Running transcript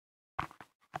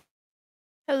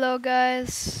Hello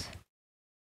guys,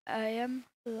 I am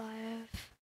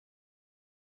live.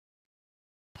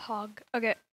 Pog.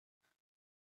 Okay.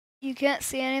 You can't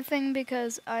see anything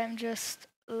because I'm just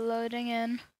loading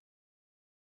in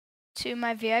to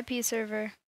my VIP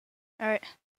server. Alright.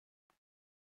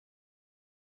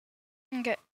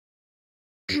 Okay.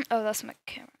 Oh, that's my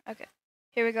camera. Okay.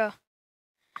 Here we go.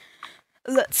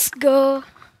 Let's go.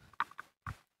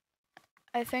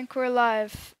 I think we're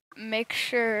live. Make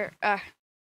sure.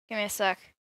 Give me a sec.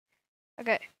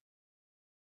 Okay.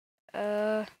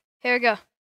 Here we go.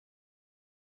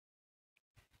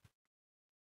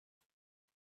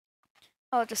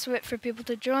 I'll just wait for people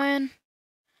to join.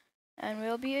 And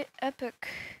we'll be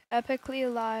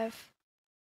epically live.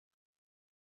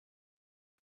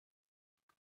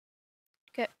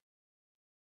 Okay.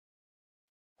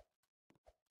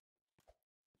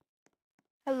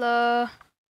 Hello.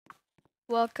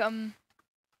 Welcome.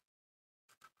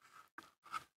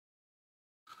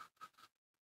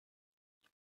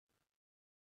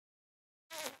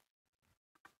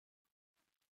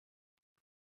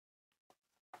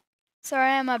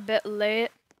 Sorry I'm a bit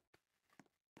late.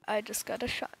 I just got a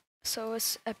shot, so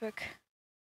it's epic.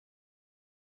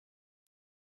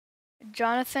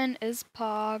 Jonathan is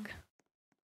Pog.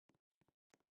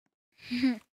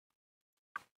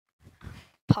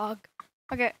 Pog.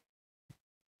 Okay.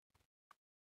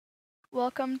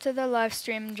 Welcome to the live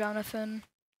stream, Jonathan.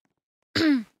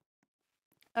 Okay,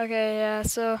 yeah,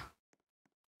 so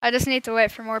I just need to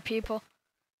wait for more people.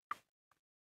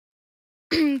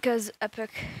 Because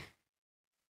epic.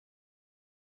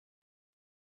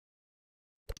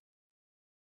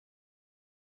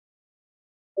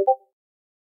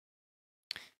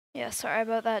 Yeah, sorry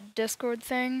about that Discord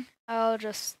thing. I'll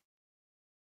just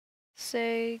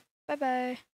say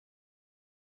bye-bye.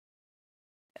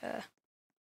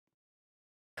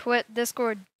 Quit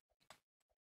Discord.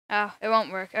 Oh, it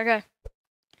won't work. Okay.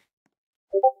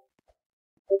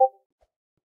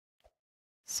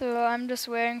 So I'm just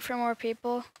waiting for more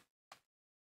people.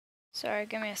 Sorry,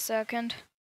 give me a second.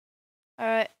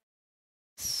 Alright.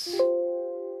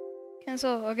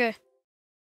 Cancel, okay.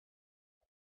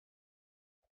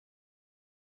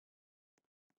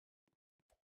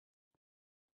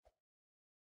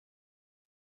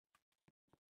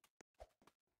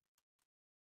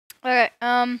 Okay,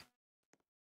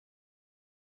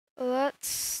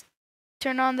 let's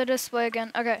turn on the display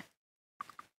again. Okay.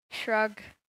 Shrug.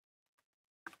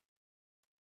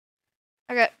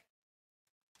 Okay.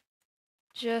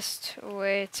 Just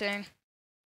waiting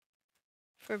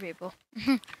for people.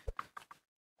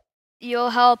 You'll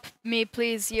help me,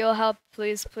 please. You'll help,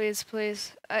 please, please,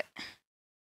 please.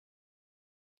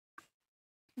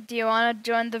 Do you want to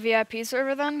join the VIP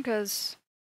server then? Because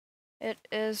it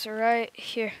is right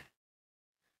here.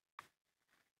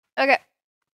 Okay.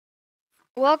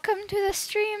 Welcome to the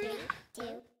stream. 3,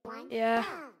 2, 1, Yeah.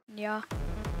 go. Yeah.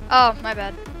 Oh, my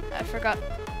bad. I forgot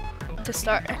to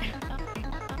start.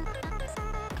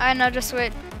 I know, just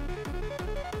wait.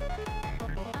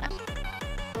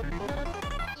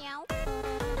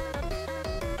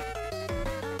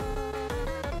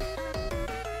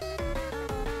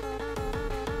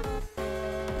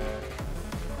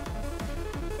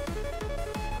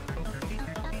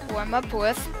 Warm up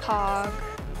with Pog.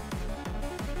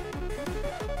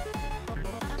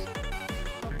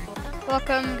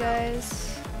 Welcome,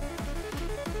 guys.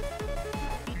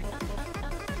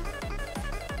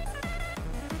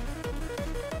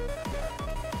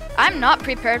 I'm not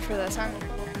prepared for this. I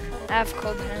have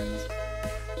cold hands.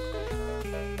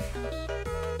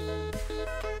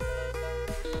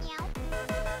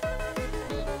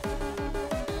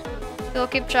 You'll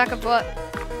keep track of what?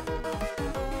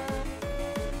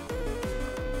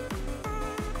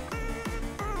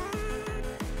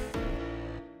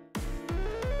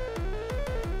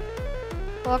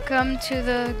 Welcome to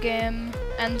the game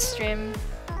and stream.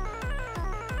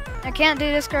 I can't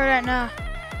do Discord right now.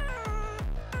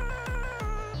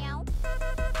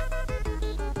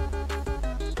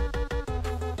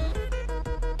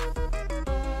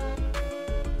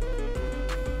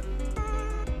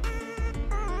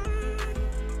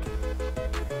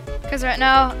 Because right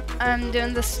now I'm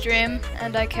doing the stream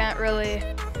and I can't really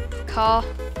call.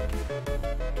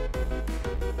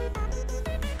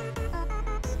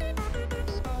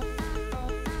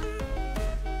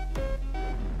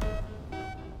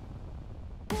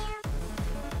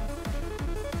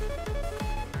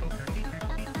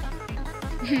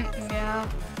 Yeah.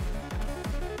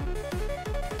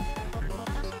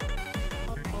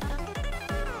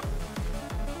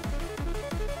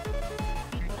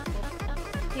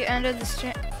 You ended the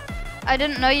stream. I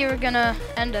didn't know you were gonna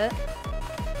end it.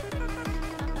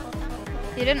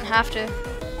 You didn't have to.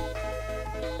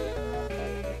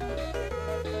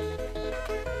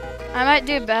 I might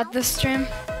do bad this stream.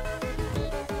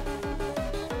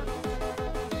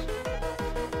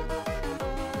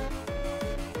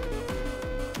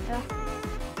 Yeah.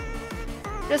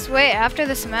 Just wait after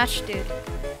this match, dude.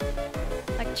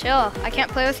 Like, chill. I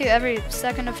can't play with you every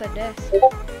second of the day.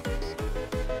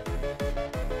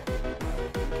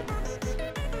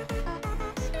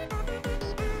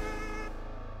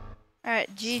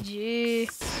 Alright, GG.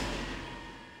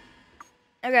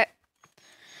 Okay.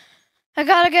 I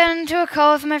gotta get into a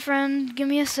call with my friend. Give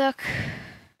me a sec.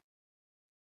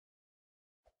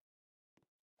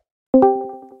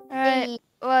 Alright,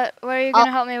 what are you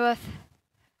gonna help me with?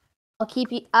 I'll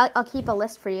keep a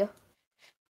list for you.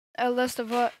 A list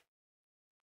of what?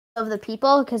 Of the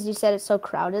people, because you said it's so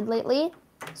crowded lately.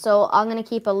 So I'm gonna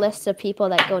keep a list of people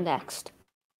that go next.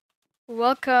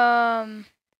 Welcome.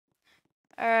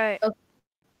 Alright. Okay.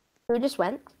 Who just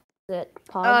went? Is it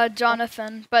Paul?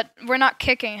 Jonathan. But we're not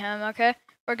kicking him, okay?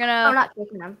 We're gonna... I'm not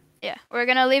kicking him. Yeah, we're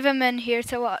gonna leave him in here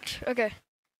to watch. Okay.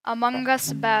 Among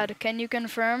Us bad. Can you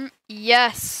confirm?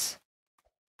 Yes.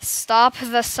 Stop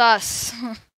the sus.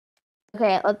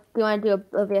 Okay, do you want to do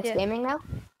Oblivious Gaming now?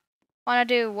 Want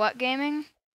to do what gaming?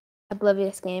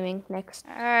 Oblivious Gaming next.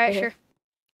 Alright, sure.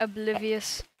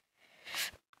 Oblivious.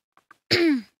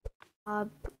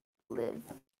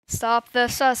 Stop the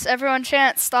sus. Everyone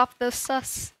chant, stop the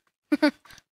sus.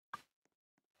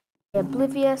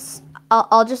 Oblivious.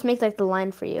 I'll just make like the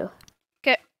line for you.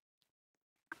 Okay.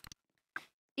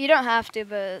 You don't have to,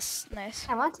 but it's nice.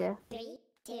 I want to. 3,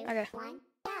 2, okay. 1,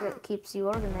 It keeps you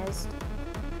organized.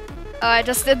 Oh, I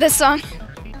just did this song.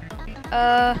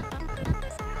 But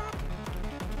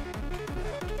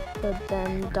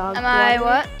then dog. Am I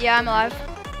what? Yeah, I'm alive.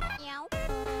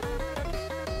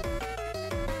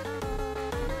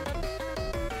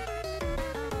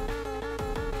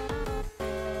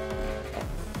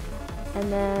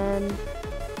 And then,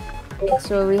 okay,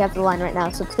 so we have the line right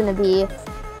now. So it's gonna be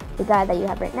the guy that you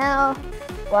have right now,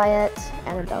 Wyatt,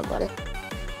 and a dog water.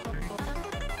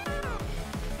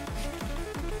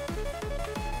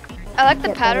 I like the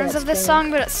patterns of this song,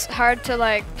 but it's hard to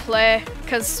like play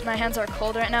because my hands are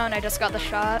cold right now and I just got the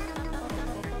shot.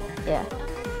 Yeah.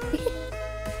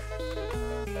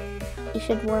 You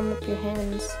should warm up your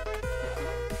hands.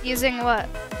 Using what?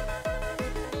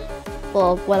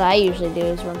 Well, what I usually do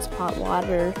is run some hot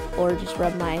water or just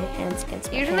rub my hands against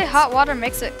my Usually hands. hot water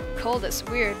makes it cold, it's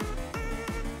weird.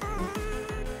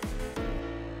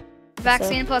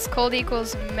 Vaccine plus cold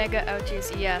equals mega ouchies,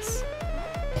 yes.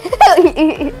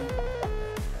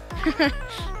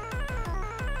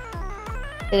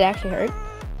 Did it actually hurt?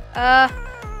 I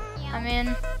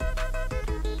mean,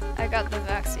 I got the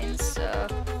vaccine, so...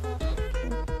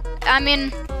 I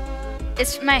mean,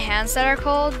 it's my hands that are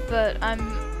cold, but I'm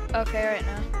okay right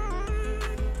now.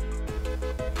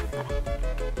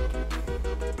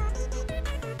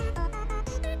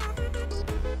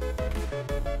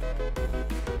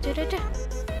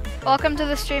 Welcome to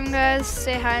the stream, guys.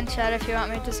 Say hi in chat if you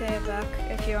want me to say it back,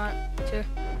 if you want to.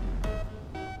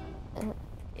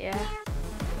 Yeah.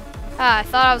 Ah, I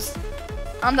thought I was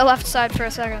on the left side for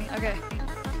a second. Okay.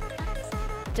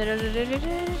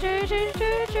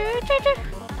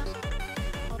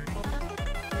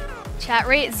 Chat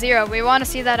rate 0. We want to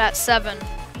see that at 7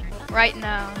 right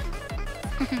now.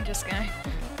 Just kidding.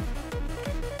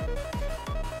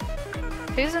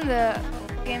 Who's in the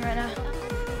game right now?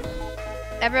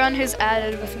 Everyone who's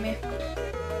added with me.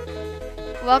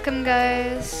 Welcome,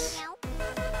 guys.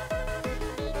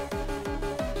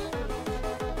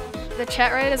 The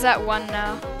chat rate is at 1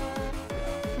 now.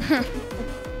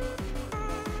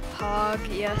 Pog,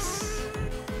 yes.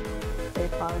 Hey,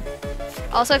 Pog.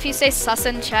 Also, if you say sus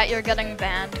in chat, you're getting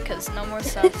banned, because no more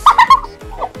sus.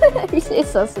 If you say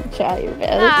sus in chat, you're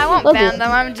banned. Nah, I won't ban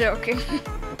them, I'm joking.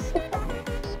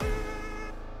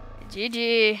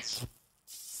 GG.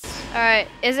 Alright,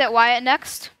 is it Wyatt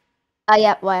next?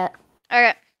 Yeah, Wyatt.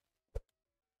 Okay.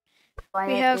 Wyatt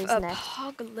We have a next.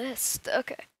 pog list.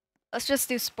 Okay. Let's just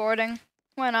do sporting.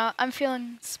 Why not? I'm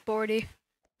feeling sporty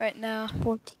right now.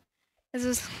 14. This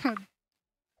is...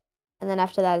 And then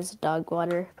after that is dog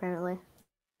water, apparently.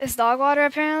 It's dog water,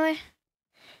 apparently?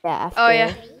 Yeah, after. Oh,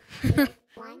 yeah. 3, 2,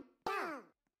 1, go!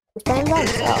 It's been by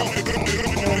himself.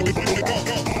 I don't need to do that.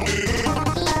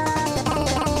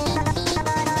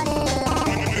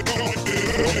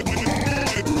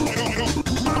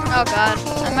 Oh god,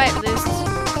 I might lose this.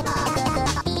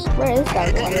 Where is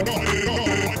dog water?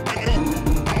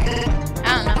 I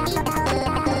don't know.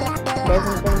 There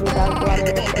isn't going to be dog water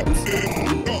if it's...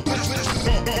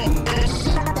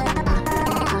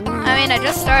 I mean, I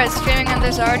just started streaming and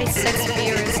there's already 6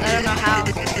 viewers. I don't know how.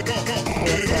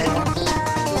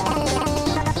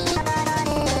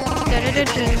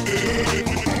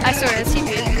 I swear, is he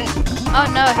beating me? Oh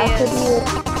no, he is.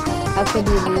 How could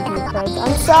you leave me, friends?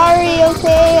 I'm sorry,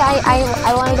 okay?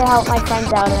 I wanted to help my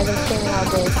friends out and I've been streaming all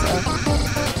day, so.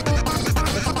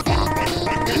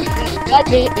 But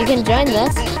you can join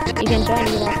this. You can join,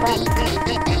 you can have fun.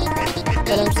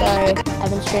 But I'm sorry, I've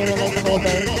been streaming like the whole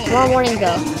day. Tomorrow morning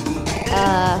though. 7.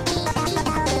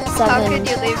 How could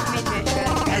you leave me,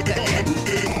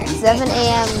 Jason? 7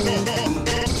 a.m.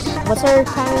 What's her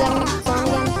time again? Song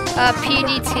again?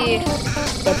 PDT.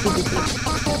 Yeah, PDT.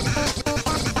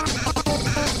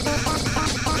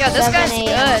 Yo, this guy's 7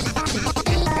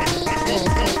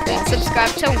 good.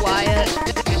 Subscribe to Wyatt.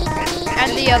 And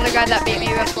the other guy that beat me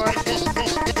before.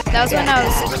 That was when I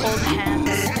was cold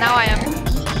hands. Now I am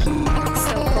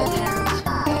still cold hands.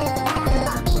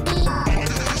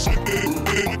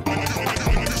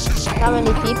 Not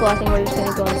many people, I think we're just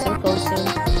gonna go in circles soon.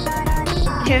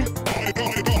 Yeah.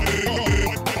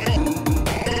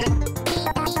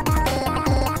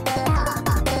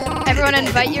 Everyone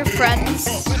invite your friends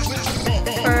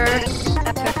for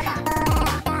epic.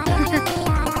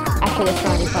 Actually, that's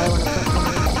probably one of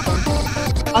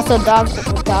them. Also, dog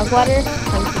water,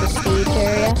 come to the stage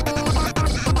area.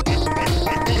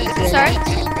 Sorry?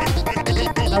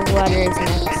 Dog water is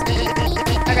next.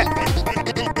 Okay.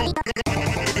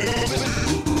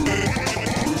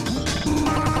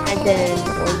 And then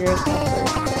order a cover.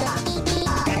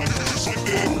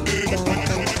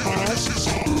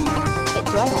 Wait,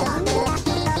 do I have one?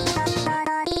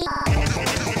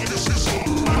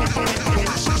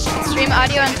 Stream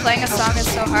audio and playing a song is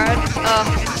so hard. Oh,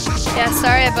 yeah,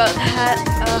 sorry about that.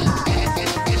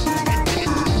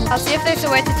 I'll see if there's a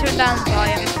way to turn down the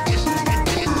volume.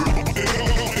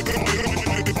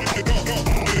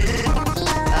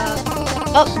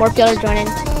 Oh, more people are joining.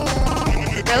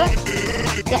 Really?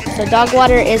 Yeah, so dog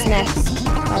water is next,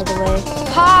 by the way.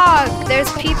 Pog! There's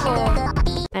people.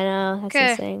 I know, that's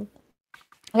Okay. insane.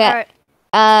 Okay,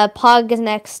 Alright. Pog is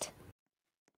next.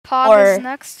 Pog is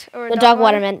next? Or The dog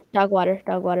water meant dog water.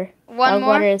 One Dog more?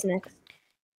 water is next.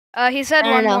 He said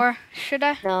No, one no. more. Should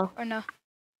I? No. Or no?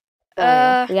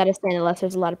 No. We gotta stand unless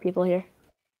there's a lot of people here.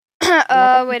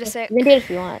 Wait a sec. You can do it if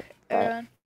you want. But... Everyone.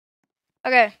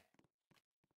 Okay.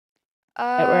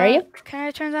 Where are you? Can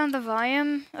I turn down the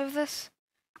volume of this?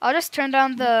 I'll just turn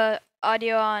down the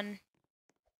audio on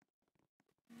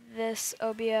this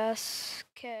OBS.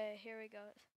 Okay, here we go.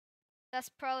 That's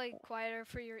probably quieter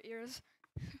for your ears.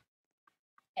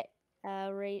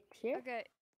 Right here. Okay.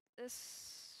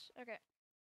 This. Okay.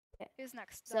 Who's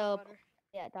next? So, Dog water.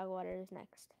 yeah, dog water is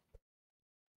next.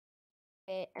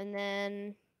 Okay, and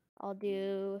then I'll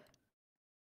do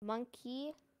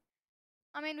monkey.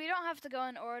 I mean, we don't have to go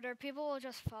in order. People will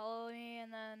just follow me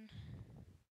and then.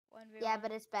 Yeah,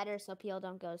 but it's better so people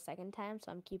don't go a second time.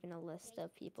 So I'm keeping a list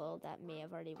of people that may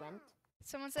have already went.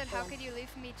 Someone said, "How could you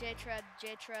leave me, J-Tread?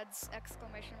 J-Treads!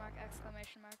 Exclamation mark!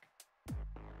 Exclamation mark!"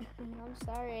 I'm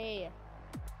sorry.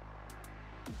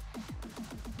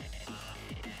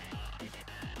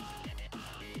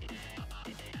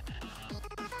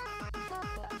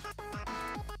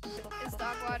 Is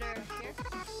dog water here,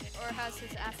 or has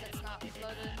his assets not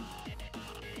loaded?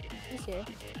 He's here.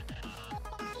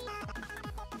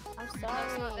 I'm No, sorry.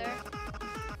 it's not there.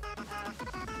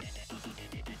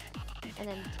 And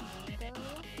then Tango.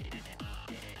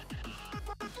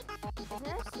 Is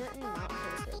there a certain amount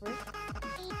per server?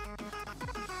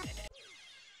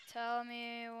 Tell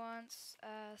me once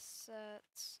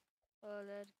assets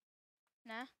loaded.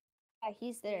 Nah. Yeah,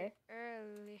 he's there.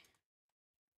 Early.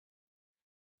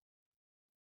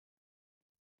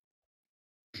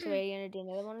 So are you gonna do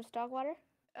another one with dog water?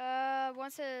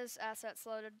 Once his assets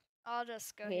loaded, I'll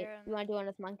just go Okay, here and. you wanna do one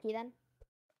with monkey then?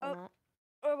 Or Oh. not?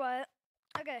 Or what?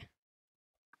 Okay.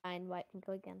 Fine, White can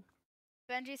go again.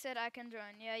 Benji said I can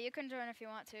join. Yeah, you can join if you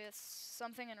want to. It's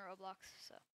something in Roblox,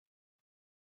 so.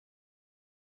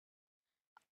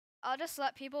 I'll just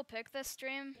let people pick this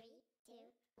stream. 3,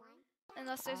 2, 1.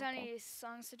 Unless there's Okay. any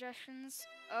song suggestions.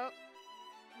 Oh,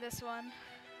 this one.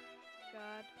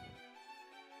 God.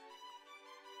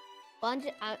 Well,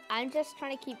 I'm just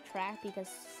trying to keep track because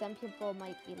some people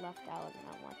might be left out and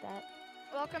I don't want that.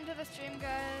 Welcome to the stream,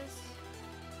 guys.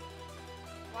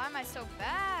 Why am I so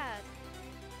bad?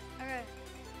 Okay.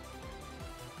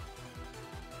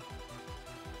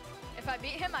 If I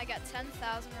beat him, I get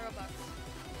 10,000 Robux.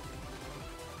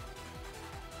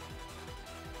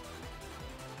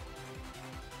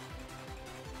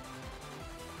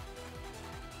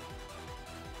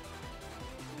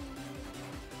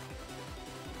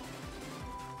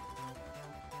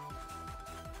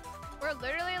 We're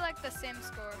literally like the same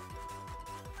score.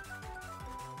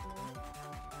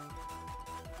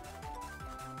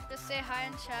 Just say hi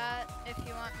in chat if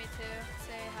you want me to.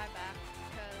 Say hi back,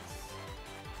 because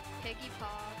Piggy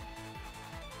Pog.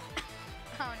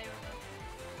 I don't even know.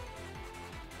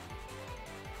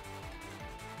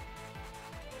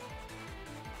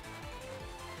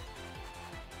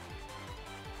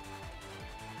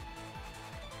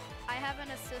 I have an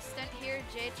assistant here,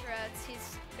 Jay Tourette's.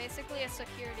 He's basically a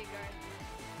security guard.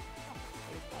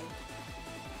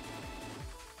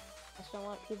 I just don't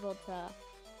want people to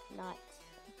not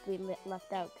be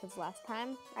left out, because last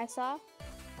time I was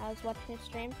watching his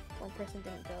stream, one person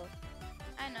didn't go.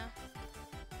 I know.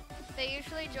 They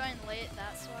usually join late,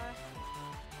 that's why.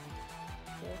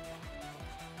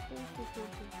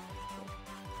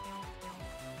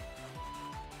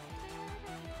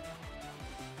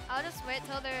 I'll just wait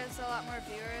till there's a lot more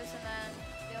viewers and then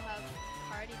you'll have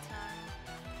party time.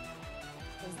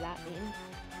 What does that mean?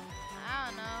 I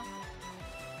don't know.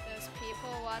 There's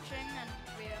people watching and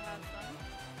we'll have fun.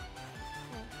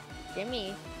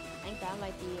 Jimmy, I think that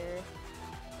might be your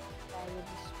guy you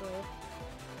destroyed.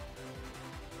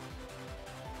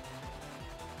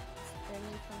 It's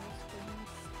Jimmy from the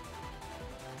students.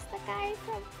 It's the guy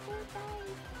from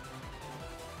Fortnite.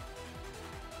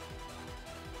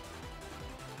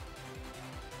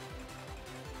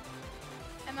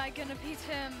 Am I gonna beat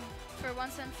him for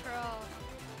once and for all?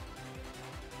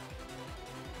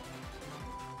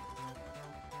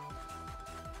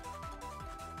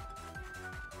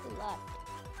 Who left?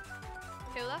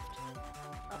 Who left?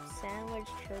 Oh, Sandwich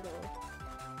Turtle.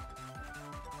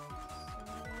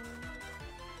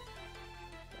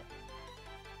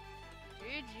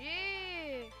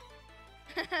 GG!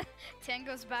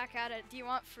 Tango's back at it. Do you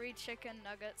want free chicken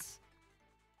nuggets?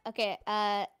 Okay,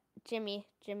 Jimmy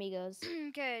goes.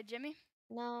 Okay, Jimmy.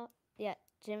 No, yeah,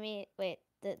 Jimmy. Wait,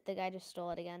 the guy just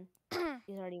stole it again.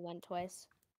 He's already went twice.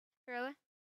 Really?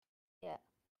 Yeah.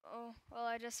 Oh, well,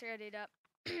 I just readied up.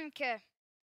 Okay.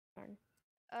 Darn.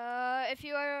 If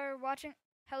you are watching,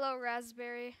 hello,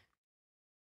 Raspberry.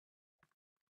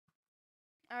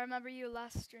 I remember you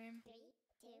last stream. 3,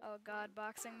 2, Oh God,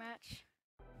 boxing match.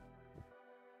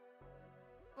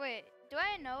 Wait, do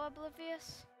I know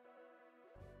Oblivious?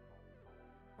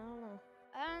 I don't know.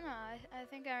 I don't know. I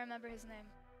think I remember his name.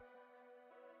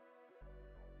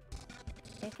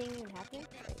 Anything even happening?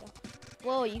 There you go.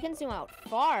 Whoa, you can zoom out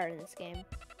far in this game.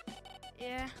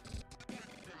 Yeah.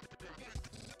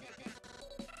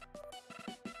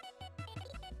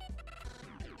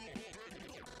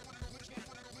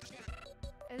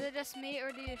 Is it just me,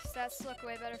 or do your stats look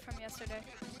way better from yesterday?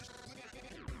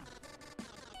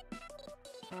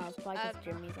 It's probably because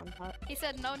Jimmy's on top. He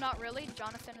said, no, not really.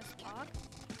 Jonathan is Pog.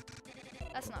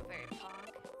 That's not very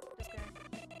Pog. Just kidding.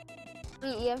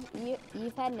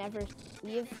 You've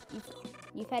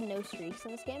had no streaks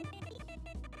in this game?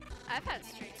 I've had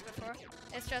streaks before.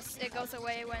 It's just, it goes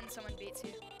away when someone beats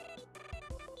you.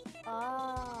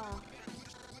 Ah.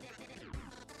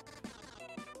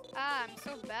 I'm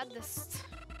so bad this.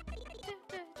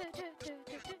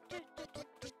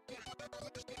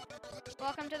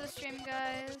 Welcome to the stream,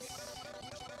 guys.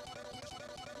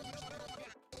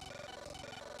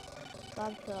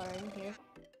 Bob Killer in here.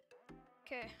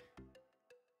 Okay.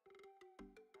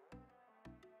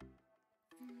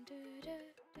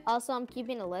 Also, I'm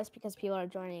keeping a list because people are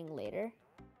joining later.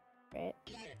 Right?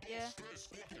 Yeah.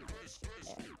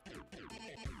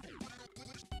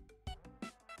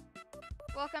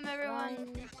 Welcome,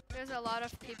 everyone. There's a lot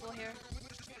of people here.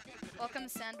 Welcome,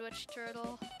 Sandwich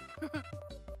Turtle.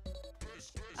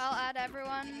 I'll add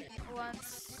everyone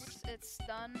once it's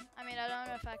done. I mean, I don't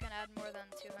know if I can add more than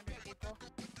 200 people.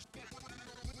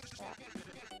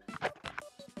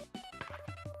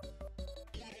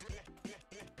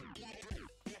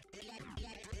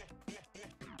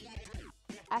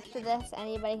 After this,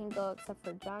 anybody can go except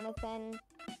for Jonathan,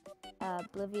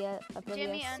 Oblivious,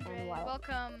 Jimmy Andre, and Wyatt.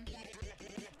 welcome.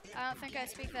 I don't think I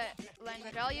speak that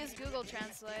language. I'll use Google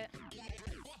Translate.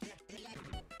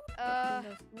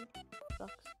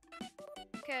 Sucks.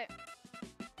 Okay.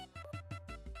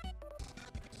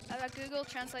 Google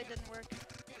Translate didn't work.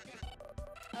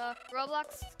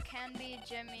 Roblox can be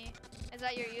Jimmy. Is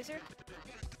that your user?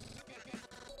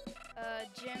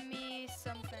 Jimmy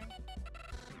something.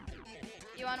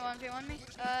 You want 1v1 me?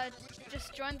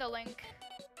 Just join the link.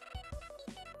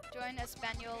 Join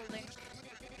Espanol link.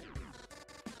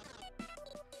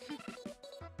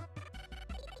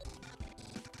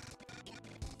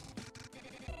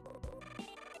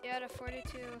 You had a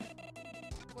 42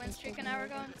 win streak an hour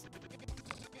ago.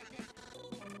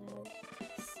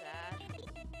 Sad.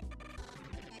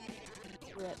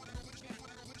 Rip.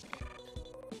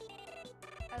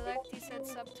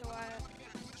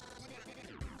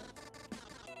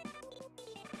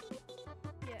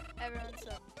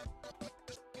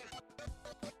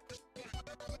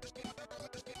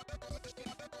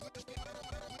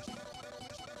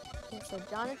 So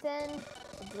Jonathan,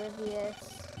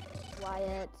 Oblivious,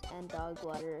 Wyatt, and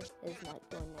Dogwater is not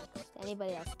going next.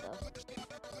 Anybody else though?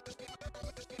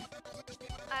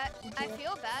 I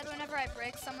feel bad whenever I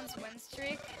break someone's win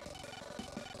streak.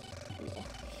 Yeah.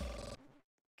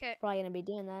 Okay. Probably gonna be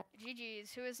doing that.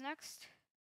 GG's. Who is next?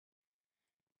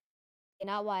 Okay,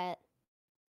 not Wyatt.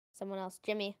 Someone else.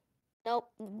 Jimmy. Nope.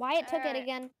 Wyatt took it Alright.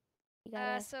 again. You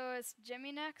gotta. So it's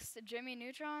Jimmy next. Jimmy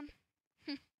Neutron.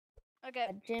 Okay.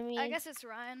 Jimmy. I guess it's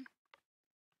Ryan.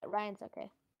 Ryan's okay.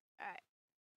 Alright.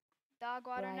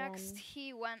 Dogwater Ryan. next.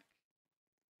 He went.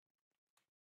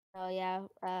 Oh yeah. He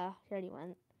already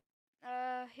went.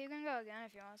 He can go again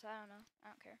if he wants. I don't know. I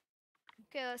don't care.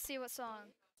 Okay, let's see what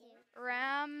song.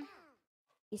 Ram.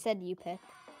 He said you pick.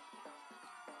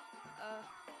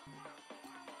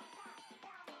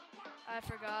 I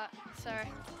forgot. Sorry.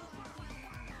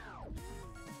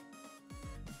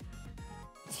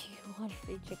 Do you want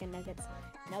free chicken nuggets?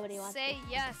 Nobody wants. Say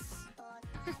yes.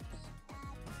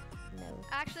 No.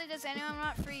 Actually, does anyone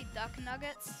want free duck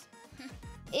nuggets?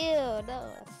 Ew,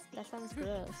 no. That sounds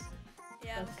gross.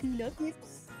 Yeah. Duck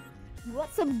nuggets. You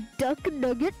want some duck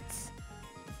nuggets?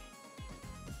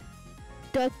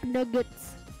 Duck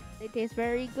nuggets. They taste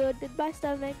very good in my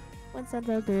stomach. When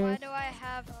something good. Why do I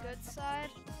have good side?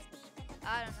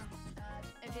 I don't know.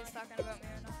 If he's talking about me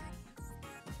or not.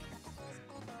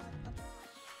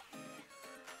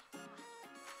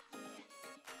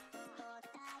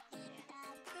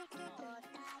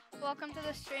 Welcome to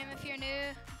the stream. If you're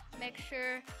new, make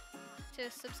sure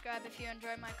to subscribe if you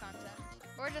enjoy my content.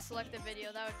 Or just like the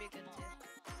video, that would be good too.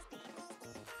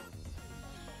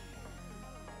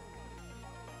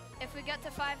 If we get to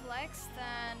 5 likes,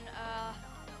 then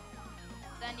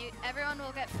everyone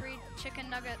will get free chicken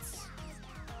nuggets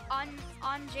on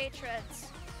J-Treads.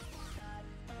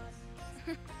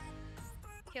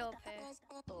 He'll pay. I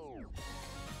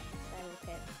will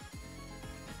pay.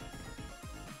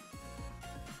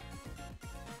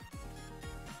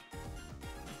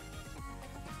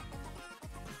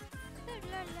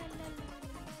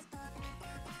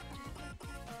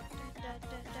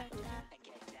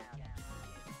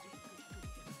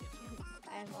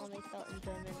 I've only felt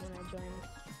enjoyment when I joined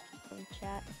from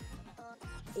chat.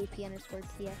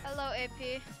 AP_TX. Hello,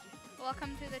 AP.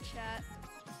 Welcome to the chat.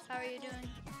 How are you doing?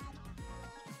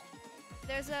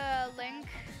 There's a link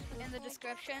in the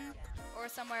description or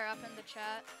somewhere up in the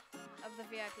chat of the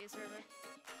VIP server.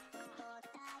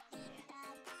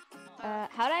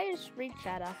 How do I just read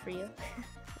chat off for you?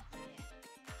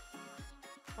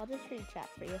 I'll just read chat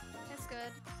for you. It's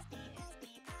good.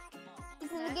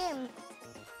 This is the game.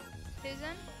 Who's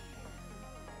in?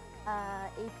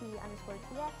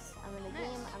 AP_TX. I'm in the Nice.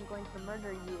 game. I'm going to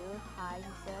murder you. Hi, he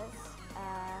says.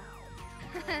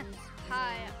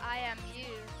 Hi, I am you.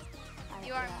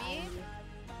 You are I me? am you.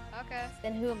 Okay.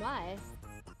 Then who am I?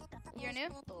 You're new?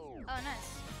 Oh,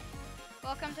 nice.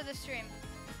 Welcome to the stream.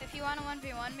 If you want to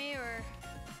 1v1 me or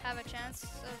have a chance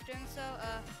of doing so,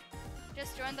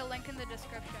 just join the link in the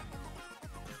description.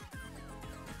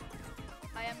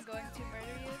 I am going to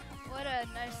murder you. What a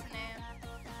nice name.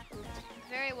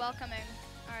 Very welcoming.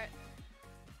 Alright.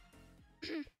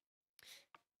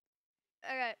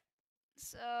 Okay.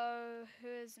 So, who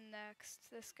is next?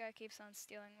 This guy keeps on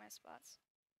stealing my spots.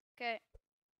 Okay.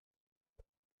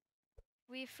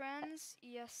 We friends?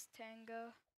 Yes,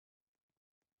 Tango.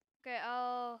 Okay,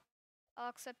 I'll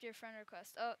accept your friend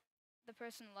request. Oh, the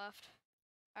person left.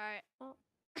 Alright. Oh.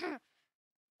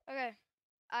 Okay.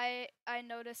 I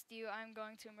noticed you. I'm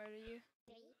going to murder you.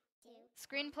 3, 2,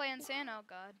 Screenplay insane. Oh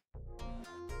god.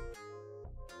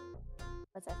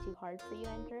 Was that too hard for you,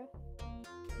 Andrew?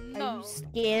 No. Are you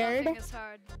scared? Nothing is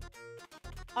hard.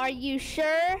 Are you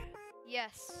sure?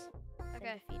 Yes.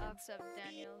 Okay, defeat I'll him. accept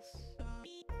Daniel's.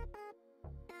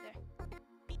 There.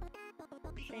 I'm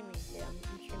streaming too. I'm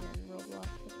streaming Roblox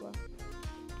as well.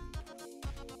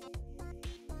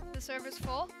 The server's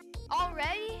full?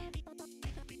 Already?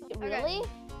 Really?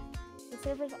 The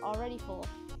server's already full.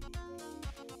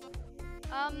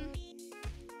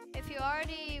 If you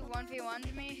already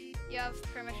 1v1'd me, you have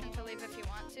permission to leave if you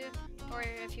want to, or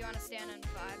if you want to stand in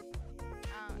 5.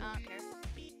 I don't care.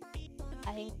 I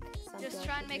think some Just people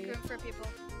try should and make leave. room for people.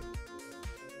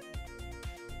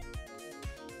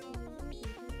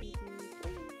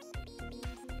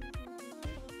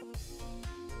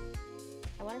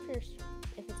 I wonder if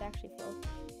it's actually full.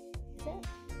 Is it?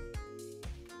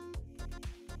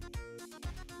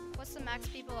 What's the max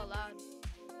people allowed?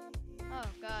 Oh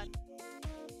god.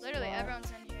 Literally What?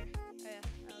 everyone's in here. Oh yeah,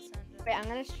 I'll send it. Wait, I'm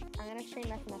gonna stream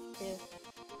FNF too.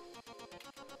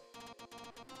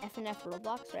 FNF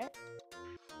Roblox, right?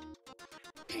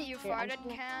 You Here, I'm farted just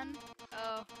gonna- can?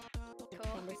 Oh.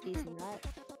 Candace's nut.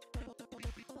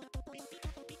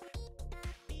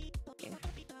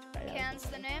 Can's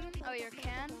the name? Oh, you're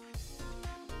Can?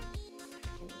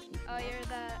 Oh, you're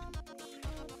that.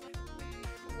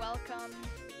 Welcome.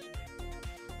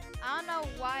 I don't know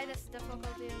why this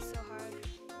difficulty is so hard.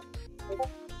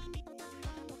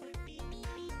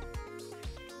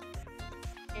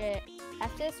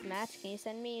 After this match, can you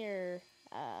send me your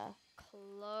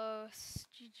Close.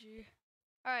 GG.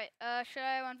 Alright, should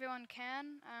I 1v1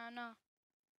 Can? I don't know.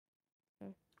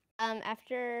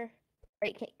 after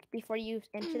before you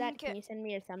enter that, Okay. can you send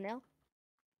me your thumbnail?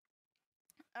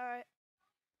 Alright.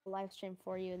 I'll live stream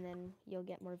for you, and then you'll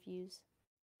get more views.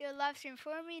 You'll live stream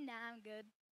for me? Nah, I'm good.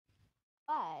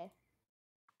 Why?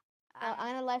 I'm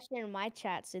gonna live stream in my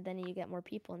chat, so then you get more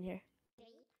people in here. 3,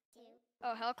 2,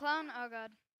 Oh, Hell Clown? Oh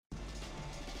god.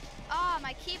 Ah,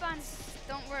 my keybinds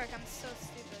don't work. I'm so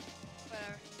stupid.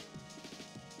 Whatever.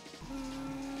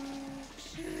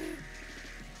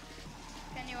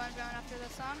 Can you 1v1 after the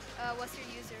song? What's your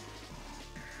user?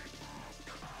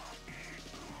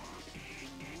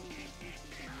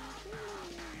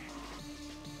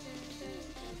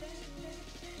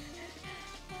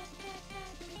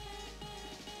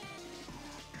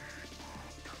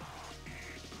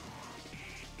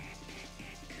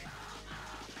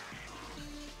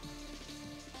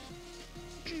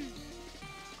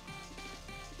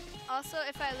 Also,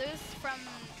 if I lose from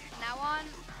now on,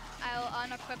 I'll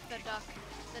unequip the duck.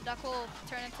 The duck will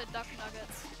turn into duck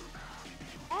nuggets.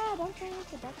 Ah, don't turn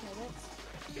into duck nuggets.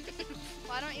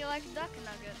 Why don't you like duck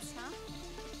nuggets, huh?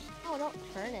 Oh, don't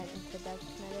turn it into duck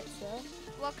nuggets, though.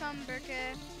 Welcome, Burke.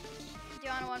 Do you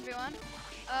want a 1v1?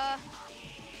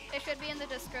 It should be in the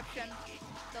description,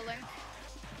 the link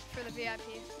for the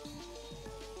VIP.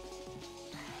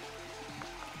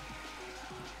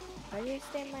 Why do you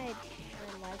say my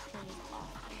live stream is off?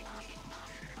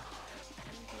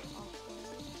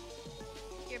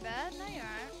 You're bad? No, you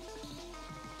aren't.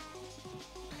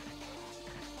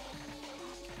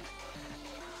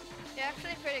 You're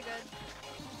actually pretty good.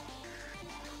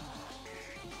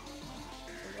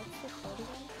 What's the code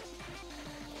again?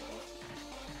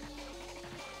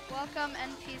 Welcome,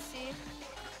 NPC.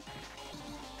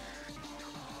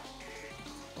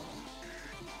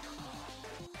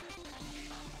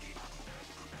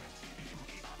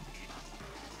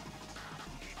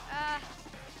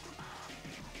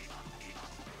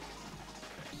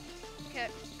 Okay.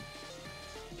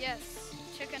 Yes,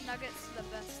 chicken nuggets the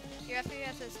best. Your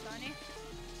FPS is 20.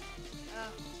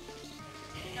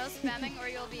 No spamming or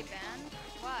you'll be banned.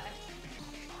 Why?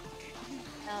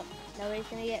 No, nobody's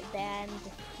gonna get banned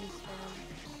if he's from...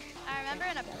 I remember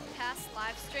in a past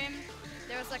live stream,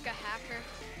 there was like a hacker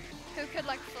who could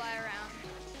like fly around.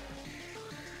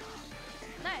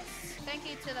 Nice. Thank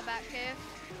you to the Batcave.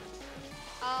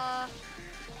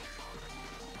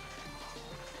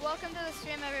 Welcome to the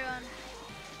stream, everyone.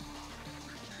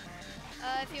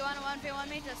 If you want to 1v1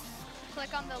 me, just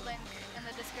click on the link in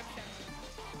the description.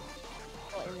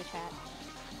 Oh, in the chat.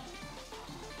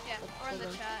 Yeah, or in the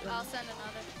chat. I'll send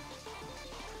another.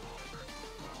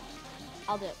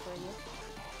 I'll do it for you.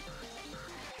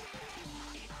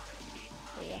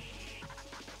 There you go.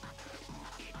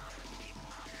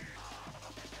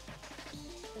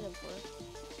 Doesn't work.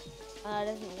 It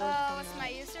doesn't work. What's my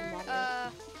user?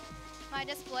 My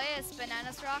display is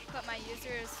BananasRock, but my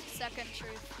user is Second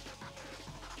Truth.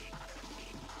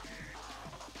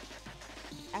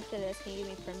 After this, can you give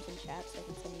me perms in chat so I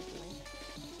can send you the link?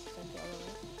 Send you all the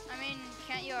link. I mean,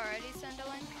 can't you already send a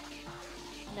link?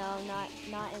 No, not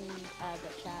in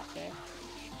the chat there.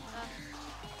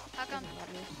 How come? Doesn't let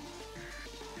me.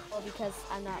 Well, because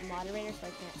I'm not moderator, so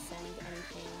I can't send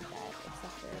anything that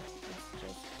except for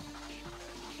messages.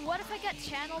 What if I get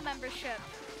channel membership?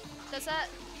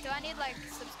 Do I need like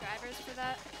subscribers for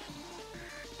that?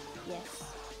 Yes.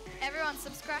 Everyone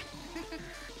subscribe.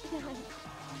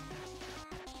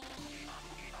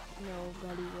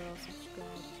 Nobody will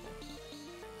subscribe.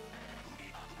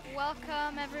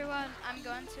 Welcome, everyone. I'm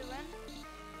going to win.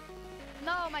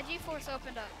 No, my G-Force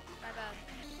opened up. My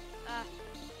bad.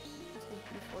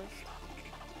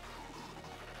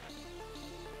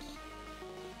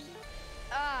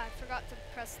 I forgot to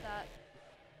press that.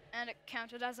 And it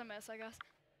counted as a miss, I guess.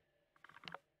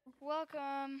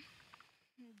 Welcome.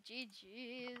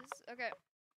 GG's. Okay.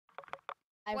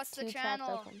 What's the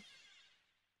channel?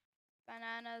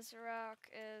 BananasRock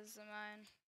is mine.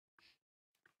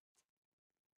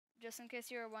 Just in case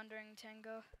you were wondering,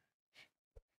 Tango.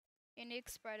 Unique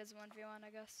Sprite is 1v1, I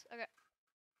guess. Okay.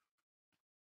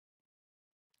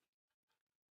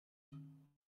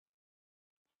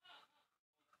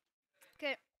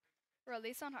 Okay.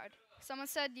 Release on hard. Someone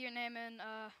said your name in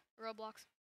Roblox.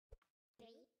 3,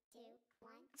 2,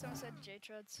 1. Someone said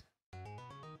J-Treads.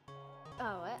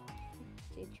 Oh, what?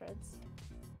 J-Treads.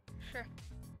 Sure.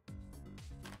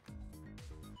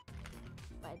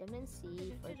 Vitamin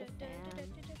C for the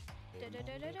fam.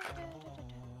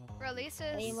 Release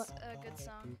is a good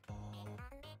song.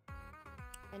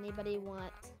 Anybody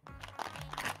want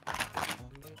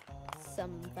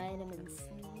some vitamin C?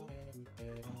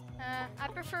 I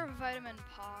prefer vitamin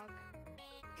Pog.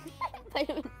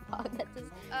 Vitamin Pog, that's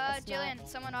just... Jillian,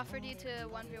 someone offered you to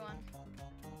 1v1.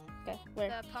 Okay, where?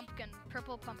 The pumpkin,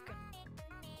 purple pumpkin.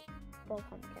 Purple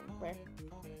pumpkin, where?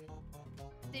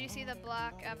 Did you see the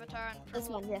black avatar and purple? This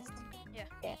one, yes. Yeah.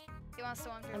 Yeah. He wants to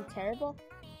 1v1. I'm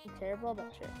terrible,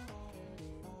 but sure.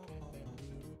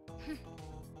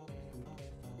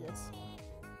 Yes.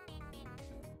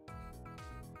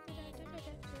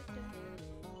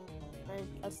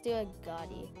 Let's do a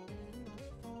Gaudi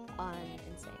on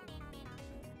Insane.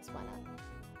 Just why not?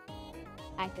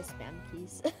 Active spam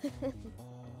keys.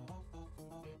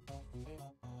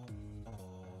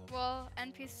 Well,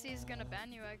 NPC is gonna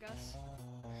ban you, I guess.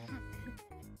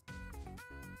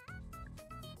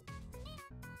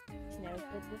 Never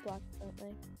played the block, don't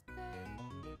they?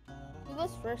 Who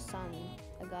goes first on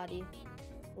a Gaudi?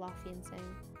 Lofty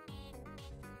Insane.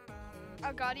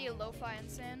 I got you lo-fi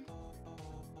insane.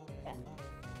 Yeah.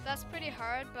 That's pretty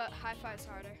hard, but hi-fi is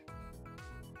harder.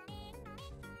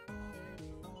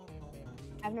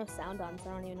 I have no sound on,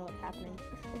 so I don't even know what's happening.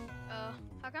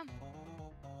 How come?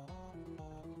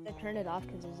 I turned it off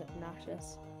because it was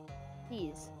obnoxious.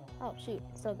 Jeez. Oh shoot,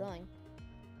 it's still going.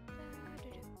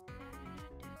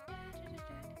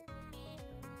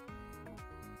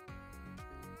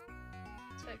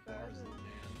 Take bars.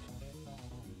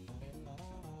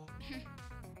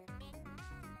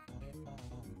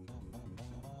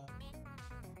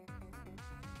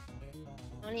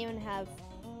 I don't even have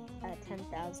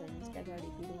 10,000. They've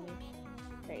already beating me.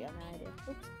 There you go, now I do.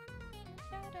 Oops.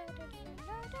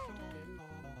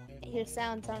 I hear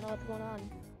sounds, I don't know what's going on.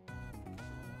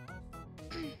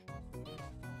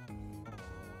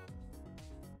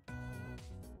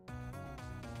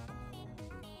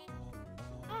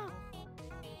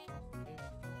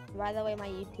 By the way, my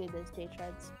YouTube is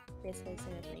J-Treads. Basically,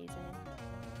 same as my username.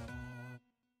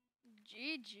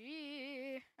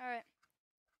 GG. Alright.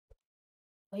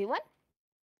 Oh, he won?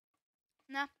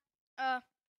 Nah.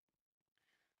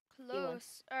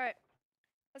 Close. Alright.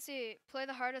 Let's see. Play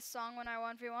the hardest song when I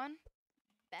 1v1.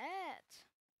 Bet.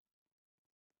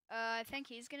 I think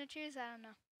he's gonna choose. I don't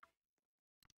know.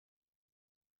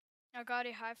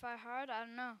 Agati Hi-Fi hard? I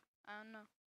don't know.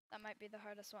 That might be the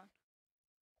hardest one.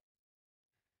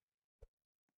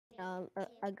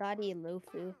 Agati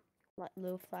Lofu.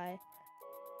 Lo-fi.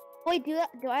 Wait, do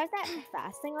I have that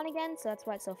fast thing on again? So that's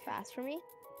why it's so fast for me?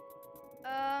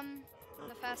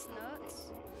 The fast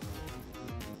notes?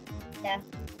 Yeah.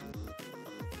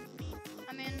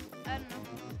 I mean, I don't know.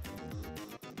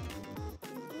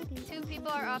 2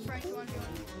 people are offering to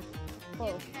 1v1. Whoa.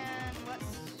 You can, what?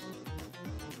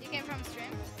 You came from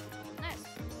stream? Nice.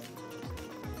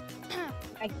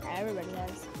 Everybody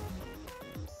has.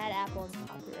 Bad Apple's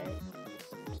copyright.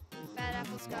 Bad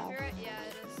Apple's copyright? Yeah,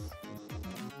 it is.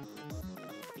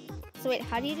 So wait,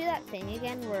 how do you do that thing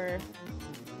again where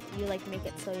you like make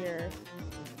it so your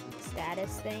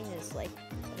status thing is like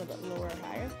a little bit lower or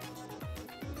higher?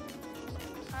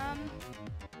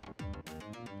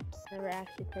 Never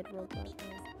actually played Roblox.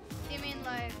 You mean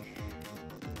like...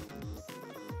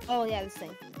 Oh yeah, this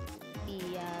thing. The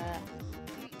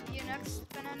You next,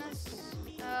 Bananas?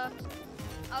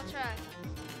 I'll try.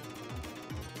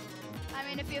 I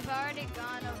mean, if you've already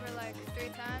gone over like 3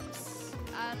 times,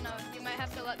 I don't know, you might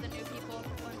have to let the new people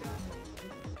go.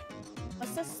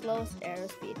 What's the slowest arrow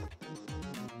speed?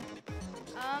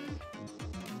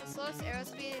 The slowest arrow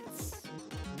speeds...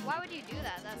 Why would you do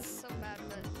that? That's so bad,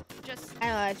 but just... I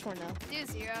don't know, I just wanna know. Do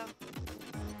 0.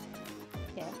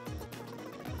 Okay.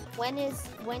 When you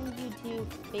do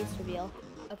face reveal?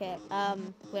 Okay,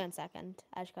 wait 1 second.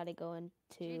 I just gotta go into...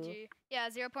 GG. Yeah,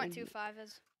 0.25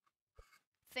 is...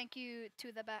 Thank you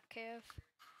to the Bat Cave.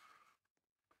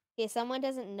 Okay, someone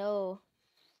doesn't know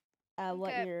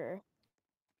what Okay. your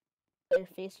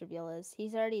face reveal is.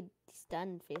 He's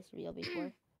done face reveal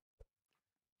before.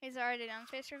 He's already done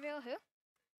face reveal? Who?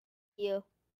 You.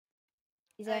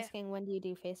 He's Oh, yeah. asking when do you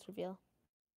do face reveal?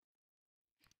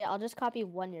 Yeah, I'll just copy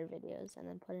one of your videos and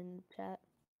then put it in the chat.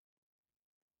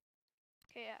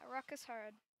 Okay, yeah, Rock is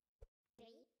hard. 3,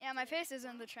 Yeah, my face is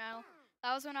in the channel.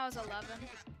 That was when I was 11.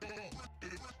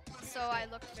 So I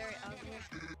looked very ugly.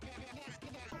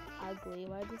 ugly.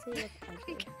 Why would you say you look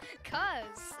ugly?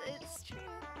 Cause it's true.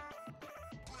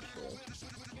 True.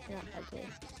 You're not ugly.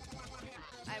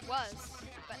 I was,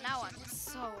 but now I'm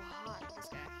so hot. This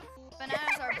guy.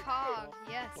 Bananas are pog.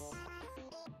 Yes.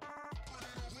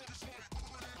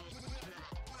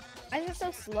 Why is it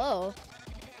so slow?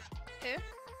 Who?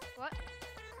 What?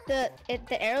 The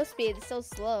arrow speed is so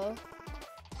slow.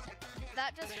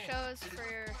 That just shows for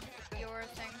your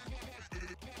thing.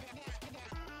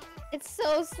 It's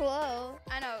so slow.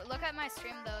 I know. Look at my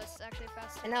stream though. It's actually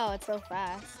fast. I know, it's so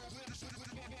fast.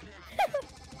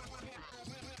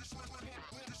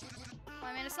 Well,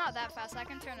 I mean, it's not that fast. I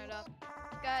can turn it up.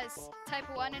 Guys, type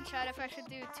 1 in chat if I should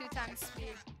do 2 times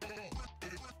speed.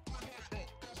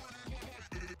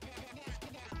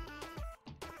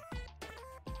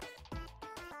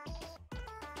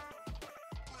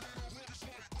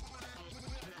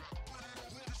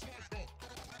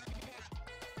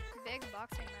 Big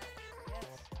boxing match. Yes.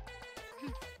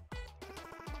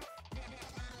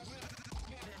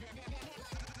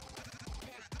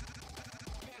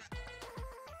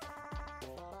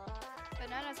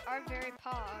 Bananas are very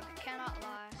pog. Cannot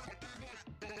lie.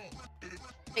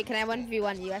 Wait, can I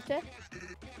 1v1 you after?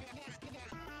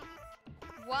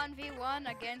 1v1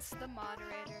 against the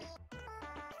moderator.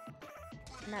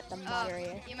 Not the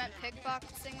moderator. You meant pig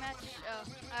boxing match? Oh,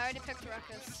 I already picked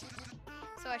Ruckus.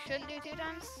 So I shouldn't do 2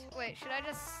 times? Wait, should I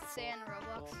just say in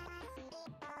Roblox?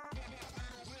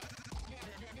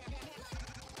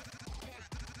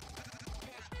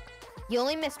 You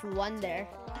only missed one there.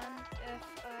 1 if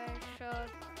I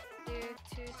should do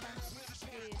 2 times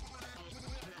speed.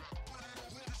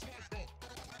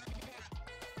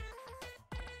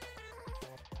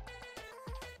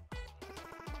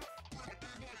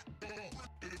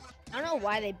 I don't know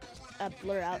why they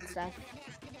blur out stuff.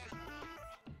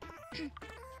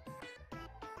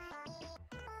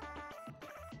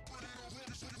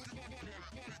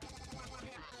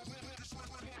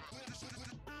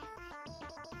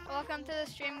 Welcome to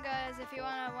the stream, guys. If you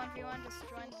want a 1v1, just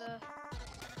join the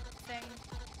thing.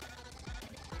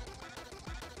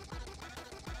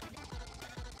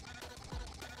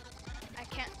 I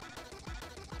can't.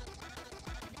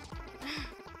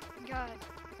 God.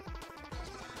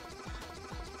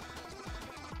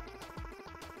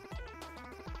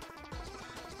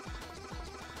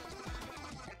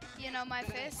 You know my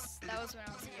face? That was when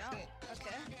I was young.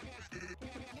 Okay.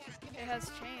 It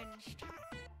has changed.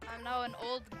 I'm now an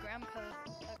old grandpa,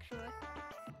 actually.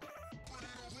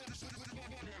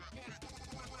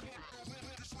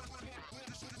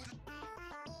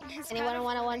 Anyone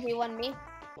want to 1v1 me?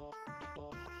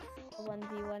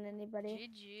 1v1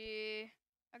 anybody? GG.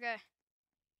 Okay.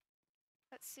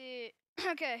 Let's see.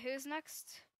 Okay, who's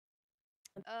next?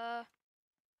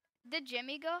 Did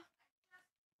Jimmy go?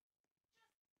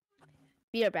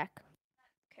 Be right back.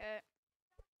 Okay.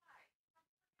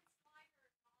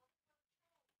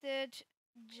 Did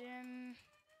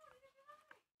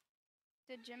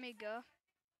Jimmy go?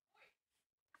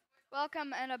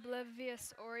 Welcome, an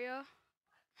oblivious Oreo.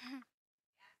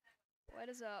 What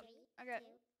is up? Okay.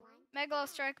 Megalo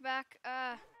strike back.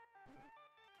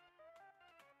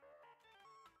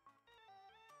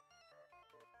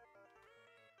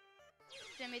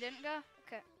 Jimmy didn't go?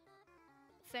 Okay.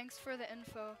 Thanks for the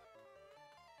info.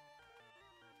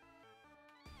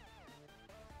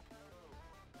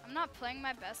 I'm not playing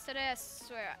my best today, I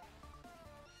swear.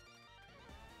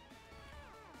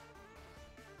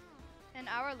 An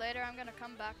hour later, I'm gonna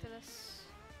come back to this.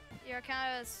 Your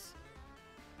account is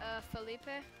Felipe.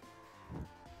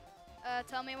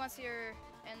 Tell me once you're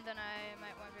in, then I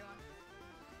might 1v1.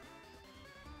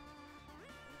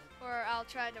 Or I'll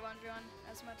try to 1v1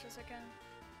 as much as I can.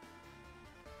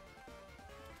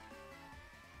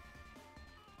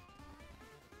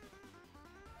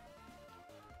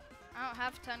 I don't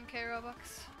have 10k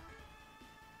Robux.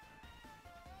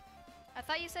 I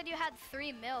thought you said you had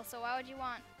 3 mil, so why would you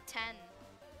want 10?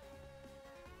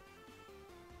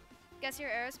 Guess your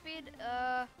airspeed?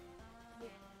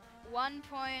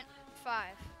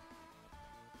 1.5.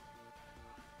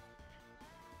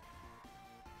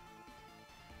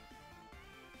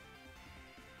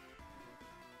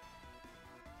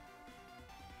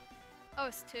 Oh,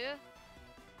 it's 2?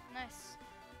 Nice.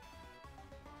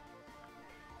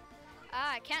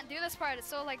 Ah, I can't do this part. It's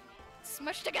so like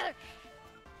smushed together.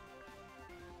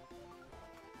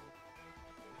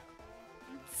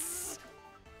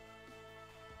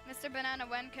 Mr. Banana,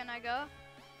 when can I go?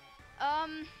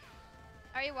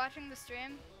 Are you watching the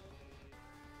stream?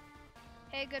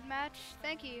 Hey, good match.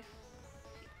 Thank you.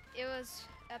 It was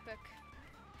epic.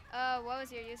 What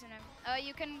was your username?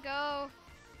 You can go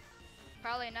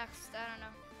probably next. I don't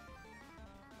know.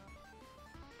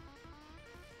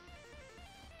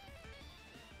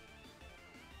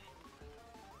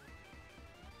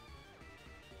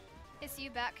 It's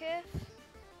you, Batcave?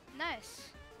 Nice.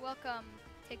 Welcome,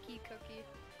 Tiki Cookie.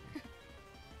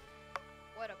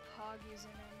 What a pog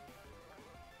username.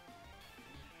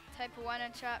 Type 1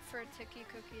 in chat for Tiki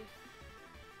Cookie.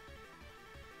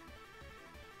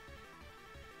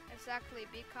 Exactly,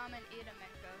 be calm and eat a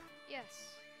mango.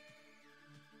 Yes.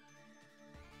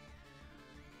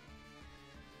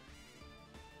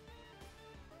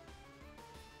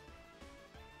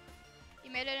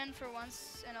 You made it in for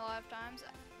once in a lot of times.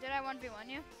 Did I 1v1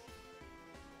 you?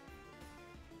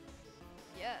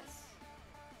 Yes.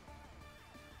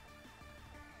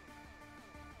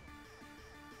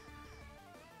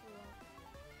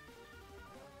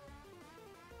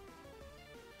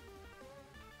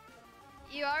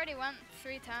 You already went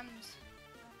 3 times.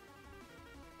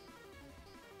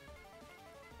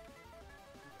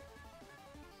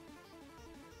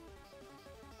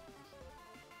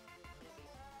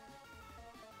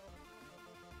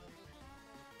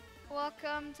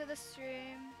 Welcome to the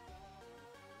stream.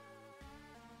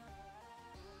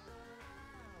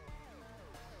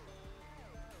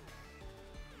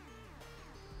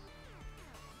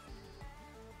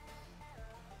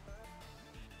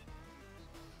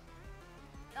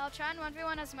 I'll try and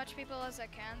 1v1 as much people as I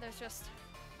can. There's just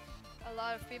a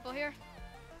lot of people here.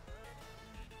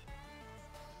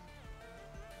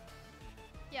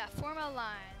 Yeah, form a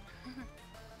line.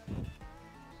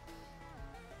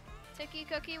 Tiki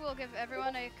Cookie will give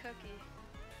everyone a cookie.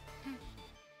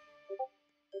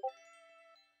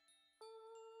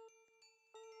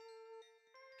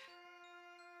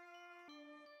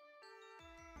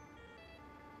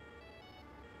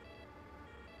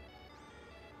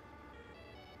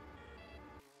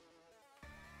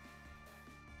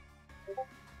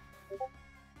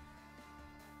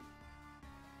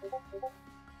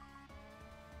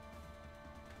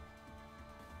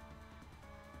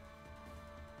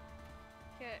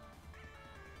 Okay.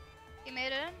 You made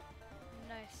it in?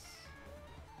 Nice.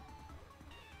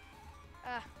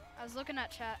 I was looking at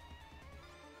chat.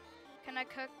 Can I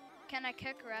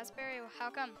cook raspberry? How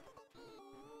come?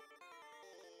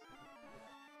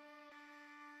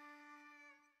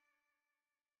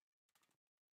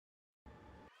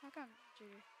 How come,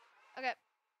 GG? Okay.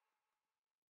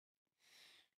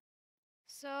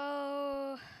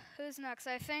 So, who's next?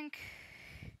 I think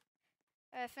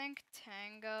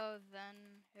Tango,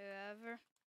 then whoever.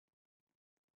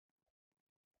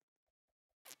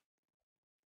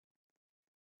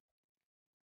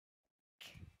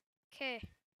 Okay.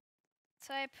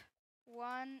 Type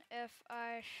 1 if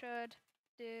I should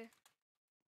do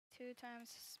 2 times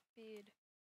speed.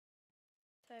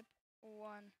 Type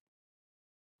 1.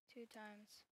 2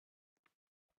 times.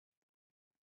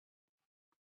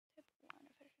 Type 1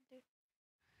 if I should do.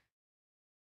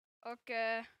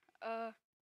 Okay.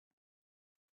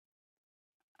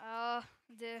 I'll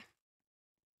do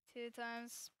 2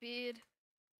 times speed.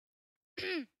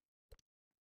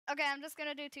 Okay, I'm just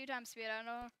gonna do 2 times speed. I don't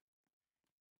know.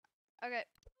 Okay,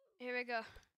 here we go.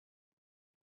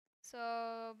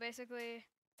 So basically,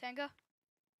 Tango.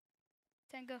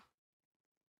 Tango.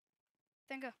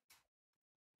 Tango.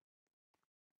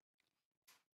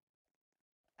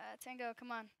 Tango,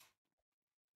 come on.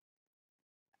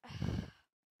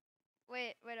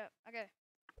 Wait up. Okay.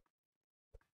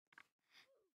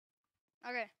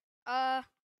 Okay.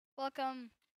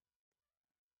 Welcome.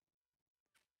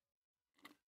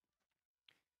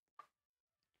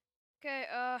 Okay,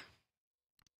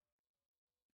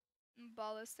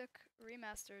 Ballistic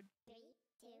Remastered.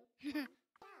 3, 2, 1,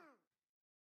 go!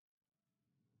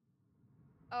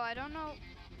 Oh, I don't know.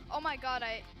 Oh my god,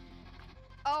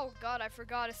 Oh god, I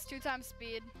forgot. It's 2 times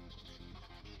speed.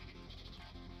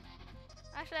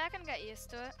 Actually, I can get used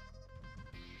to it.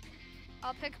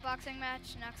 I'll pick boxing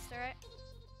match next, alright?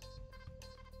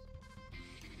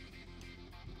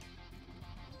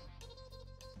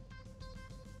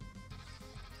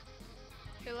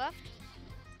 Who left?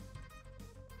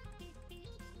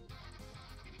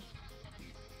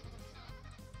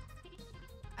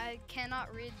 I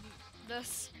cannot read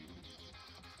this.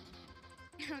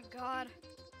 Oh god.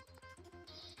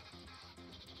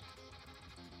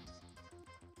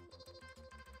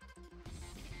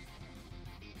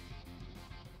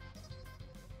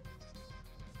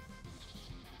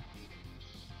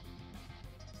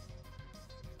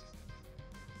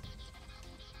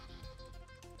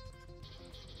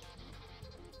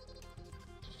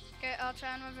 Okay, I'll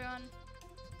try and everyone.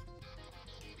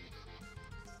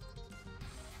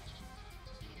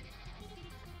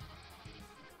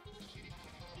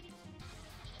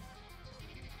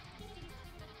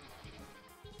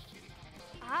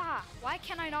 Why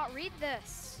can I not read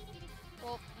this?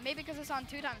 Well, maybe because it's on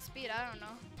 2 times speed, I don't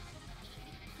know.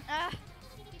 Ah!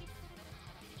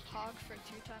 Hog for 2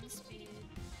 times speed.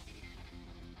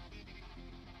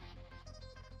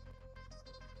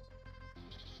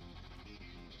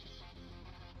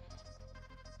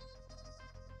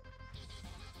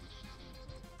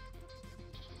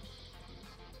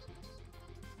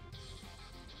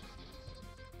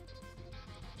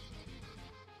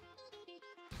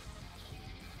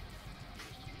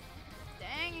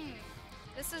 Dang!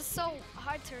 This is so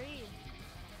hard to read.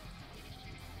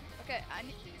 Okay, I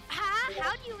need.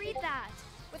 How do you read that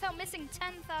without missing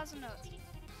 10,000 notes?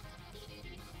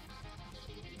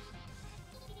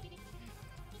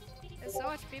 There's so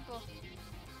much people.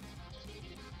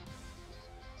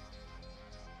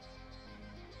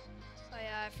 Oh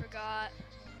yeah, I forgot.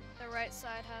 The right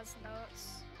side has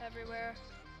notes everywhere.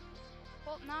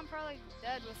 Well, now I'm probably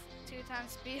dead with 2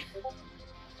 times speed.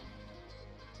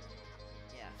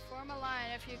 Yeah, form a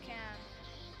line if you can.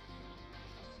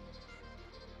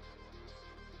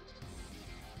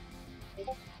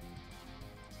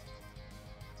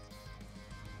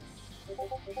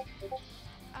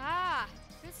 Ah!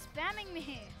 Who's spamming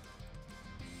me?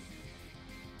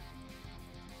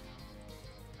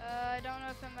 I don't know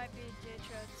if it might be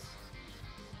J-Treads.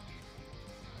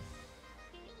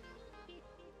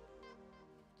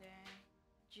 Dang.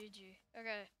 GG.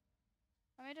 Okay.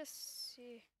 Let me just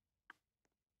see.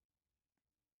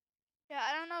 Yeah,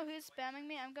 I don't know who's spamming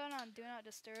me. I'm going on Do Not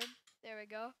Disturb. There we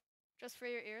go. Just for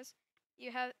your ears.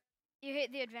 You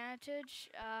hate the advantage.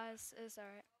 It's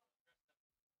alright.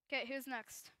 Okay, who's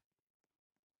next?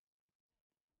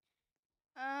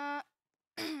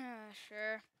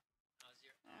 Sure.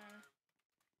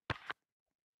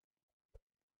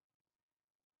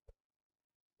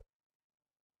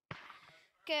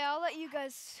 Okay, I'll let you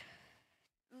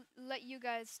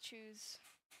guys choose.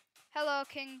 Hello,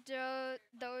 King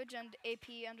Doge and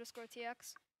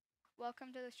AP_TX.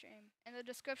 Welcome to the stream. In the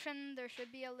description, there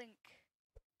should be a link.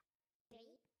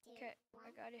 Okay,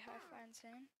 I got a hi-fi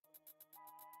insane.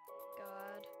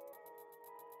 God.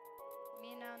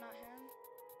 Me now, not him.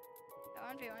 I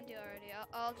 1v1 you already.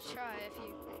 I'll try if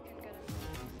you can get it.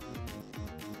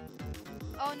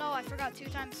 Oh no, I forgot 2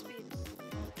 times speed.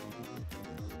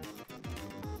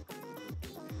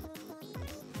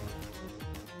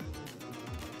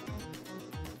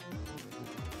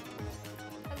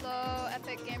 Hello,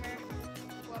 Epic Gamer.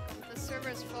 Welcome. The server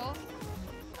is full.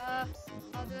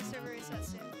 I'll do a server reset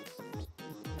soon.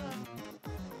 Hello.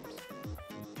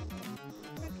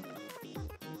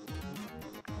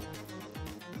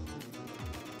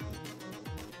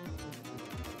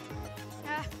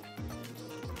 Ah.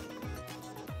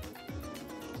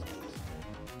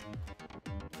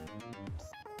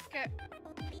 Okay.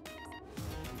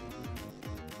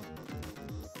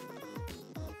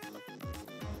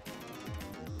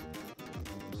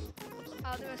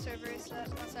 I'll do a server reset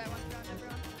once I went around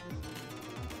everyone.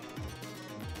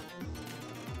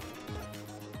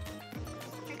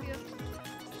 Thank you.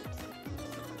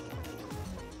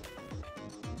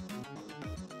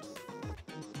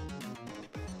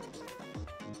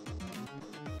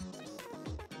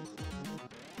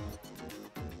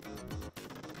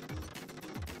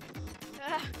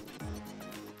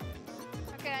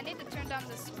 Okay, I need to turn down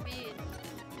the speed.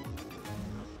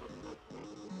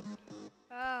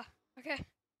 Okay.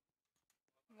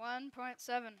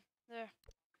 1.7. There.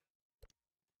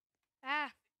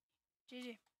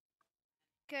 GG.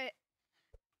 Okay.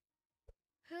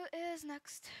 Who is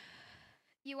next?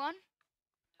 You won?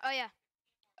 Oh yeah.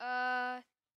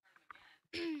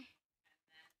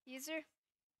 User.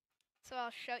 So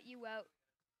I'll shout you out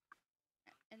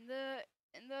in the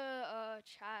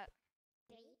chat.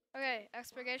 Okay,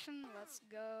 expurgation, let's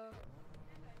go.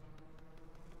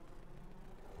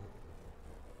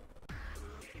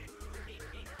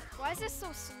 Why is this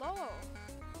so slow?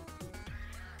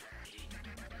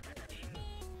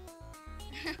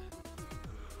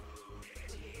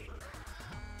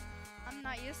 I'm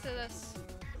not used to this.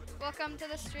 Welcome to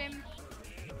the stream.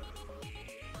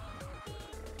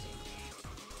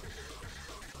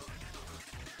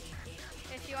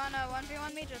 If you wanna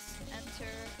 1v1 me, just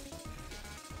enter.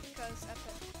 Because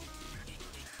epic.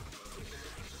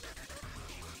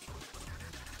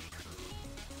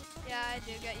 Yeah, I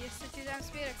do get used to 2 times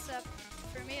speed, except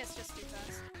for me it's just too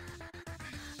fast.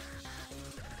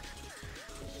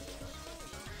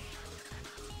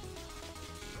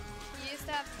 You used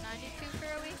to have 92 for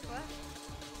a week? What?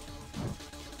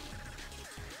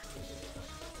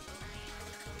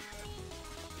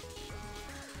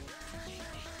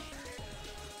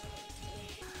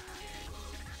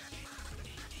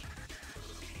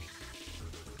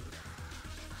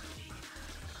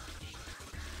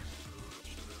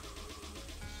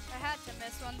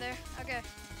 there. Okay.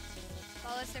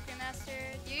 Flawless Master.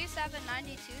 You used to have a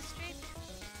 92 streak?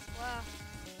 Wow.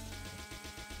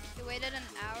 You waited an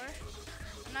hour?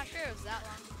 I'm not sure it was that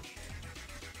long.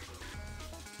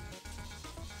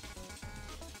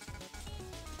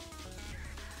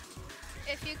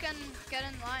 If you can get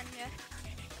in line, yeah.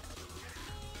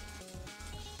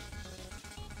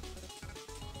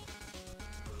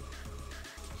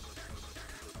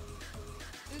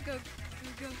 Go.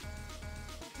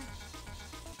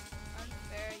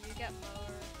 Unfair, you get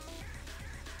lower.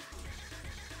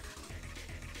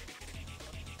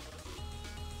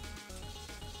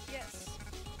 Yes.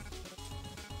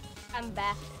 I'm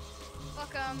back.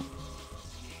 Welcome.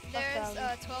 There's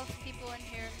 12 people in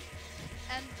here.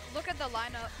 And look at the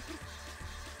lineup.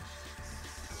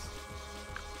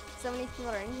 So many people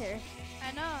are in here.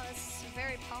 I know, it's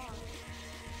very pog.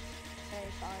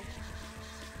 Very fun.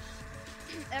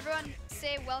 Everyone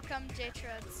say welcome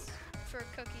J-Treads for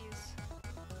cookies.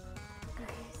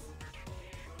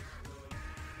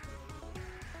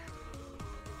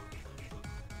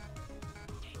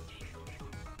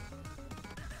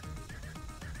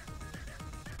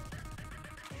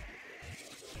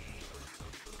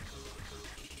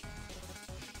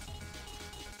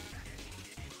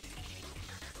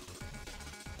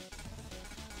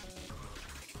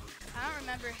 I don't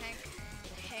remember Hank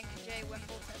J.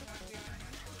 Wimbledon.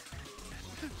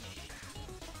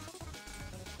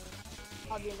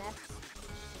 I'll be next.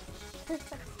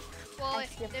 Well,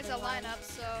 there's a lineup,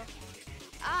 so...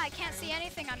 I can't see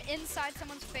anything. I'm inside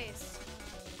someone's face.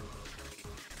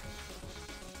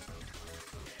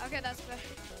 Okay, that's better.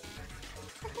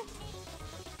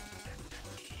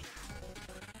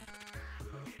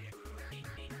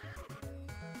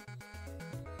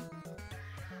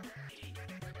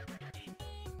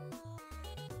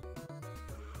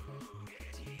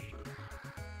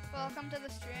 Welcome to the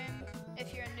stream.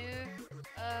 If you're new,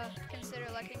 consider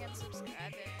liking and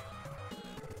subscribing.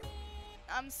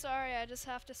 I'm sorry, I just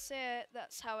have to say it.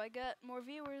 That's how I get more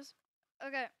viewers.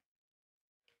 Okay.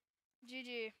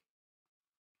 GG.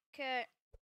 Okay.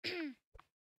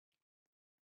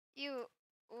 You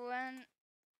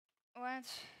went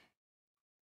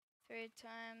 3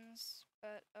 times,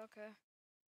 but okay.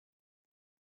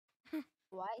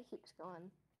 Why it keeps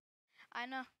going? I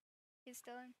know. He's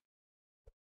still in.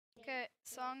 Okay,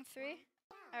 song 3.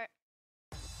 Alright.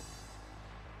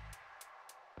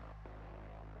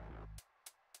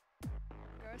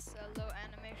 Garcello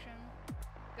animation.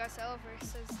 Garcello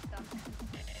versus Duck.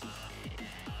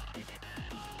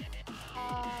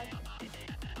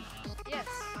 Yes.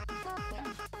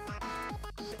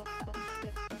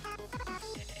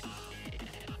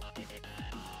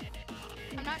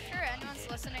 I'm not sure anyone's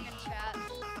listening in chat.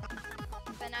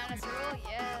 BananasRock,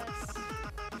 yes.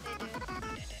 They do.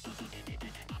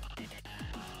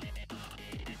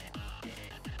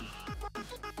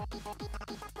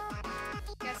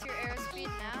 Guess your airspeed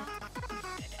now?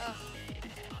 Oh.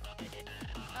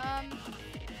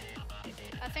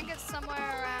 I think it's somewhere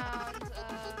around,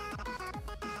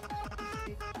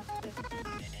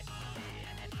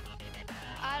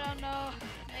 I don't know,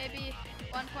 maybe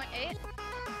 1.8?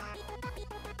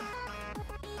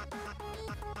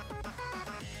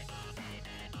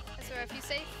 So if you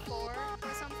say 4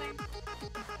 or something.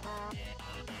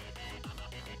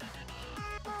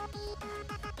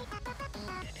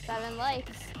 7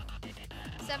 likes.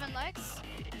 7 likes?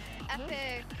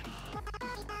 Epic.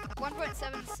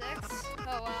 1.76?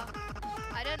 Oh wow.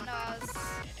 I didn't know I was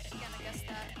gonna guess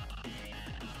that.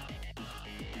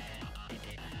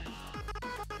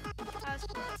 I was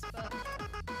close, but...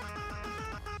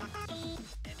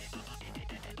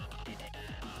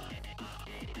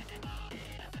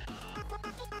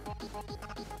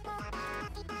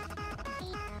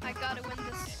 I gotta win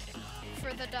this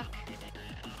for the duck.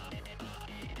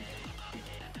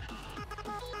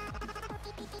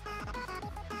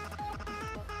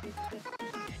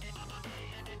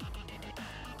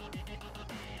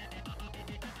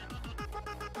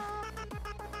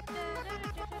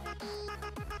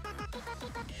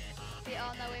 We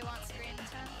all know we want screen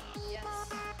time. Yes.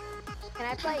 Can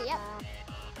I play? Yep.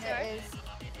 There Sorry? is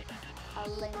a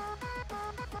link.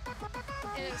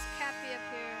 It is Cappy up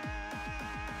here.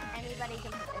 Anybody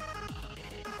can play.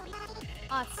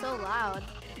 Oh, it's so loud.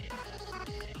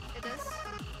 It is?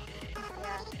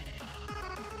 Yeah.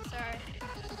 Sorry.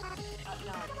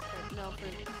 No, for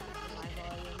my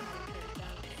volume.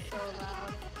 It's so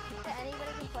loud. Yeah,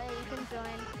 anybody can play. You can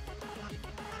join.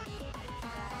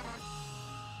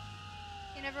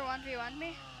 You never 1v1'd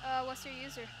me? What's your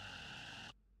user?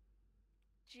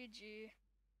 GG.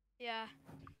 Yeah,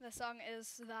 the song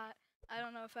is that. I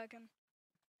don't know if I can.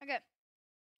 Okay.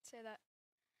 say that.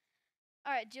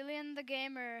 All right, Julian the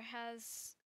gamer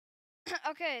has.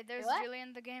 Okay, there's What?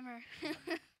 Julian the gamer.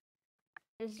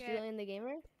 Is Okay. Julian the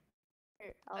gamer?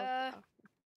 Here,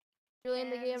 Julian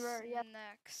the and gamer. Yep.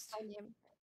 Next. My name.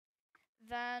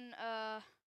 Then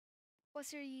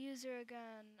what's your user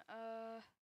again?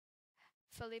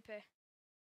 Felipe.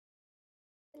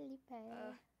 Felipe.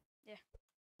 Yeah.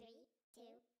 3, 2,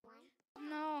 1.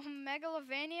 No,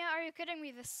 Megalovania? Are you kidding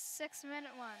me? The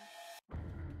 6-minute one.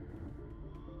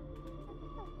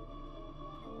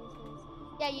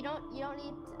 Yeah, you don't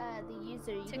need the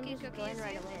user. You can Tiki just join cookies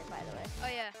right you? away. By the way. Oh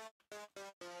yeah.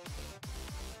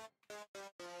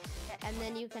 And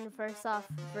then you can first off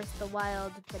versus the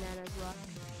wild BananasRock.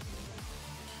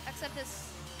 Except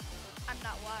this, I'm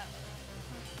not wild.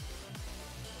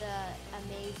 The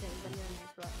amazing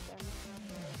BananasRock then.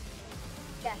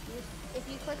 Yeah, if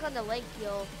you click on the link,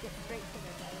 you'll get straight to the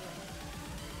by the way.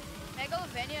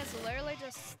 Megalovania is literally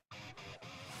just.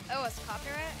 Oh, it's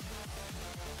copyright?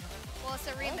 Well, it's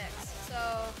a remix, so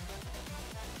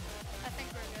I think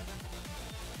we're good.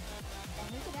 Yeah,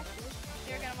 you can actually.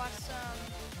 You're gonna watch some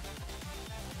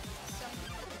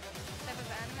type of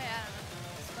anime? I don't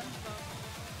know. SpongeBob.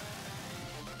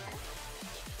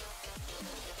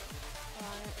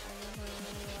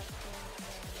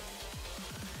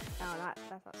 No, that's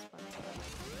not SpongeBob.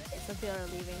 Okay, some people are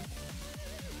leaving.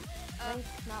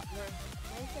 Link's not work.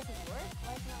 Link doesn't work?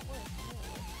 Why does it not work?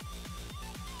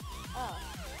 Oh,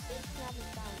 this snap is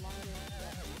down longer.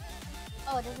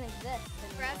 Oh, it doesn't exist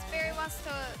anymore. Raspberry wants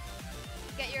to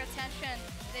get your attention.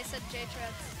 They said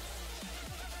J-Treads.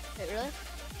 Wait, really?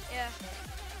 Yeah.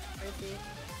 Where is he?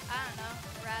 I don't know.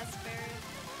 Raspberry.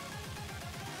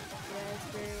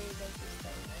 Raspberry, that's just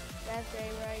funny.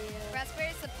 Raspberry, where are you?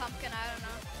 Raspberry's the pumpkin. I don't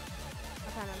know.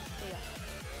 I found him. Here you go.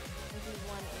 This is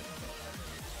one.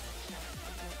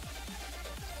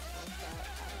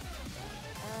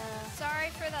 Sorry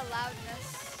for the loudness.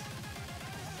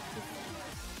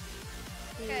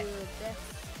 Okay. Okay. This.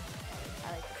 I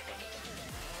like this.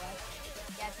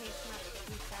 Yeah, it takes not to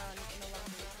sound no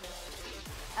longer exist.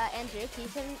 Andrew, can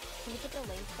you put the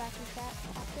links back in chat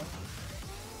after?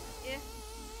 Yeah.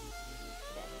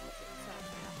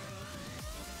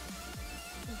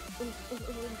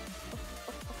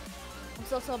 I'm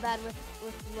so bad with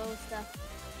low stuff.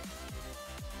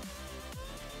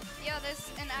 Yo, there's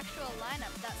an actual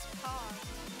lineup that's paused.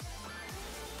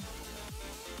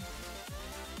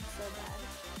 So bad.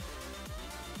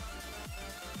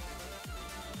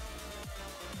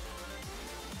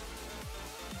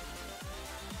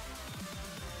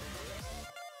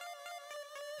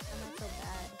 I'm not so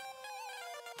bad.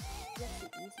 Just the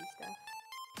easy stuff.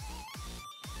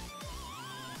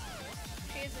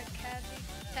 She's a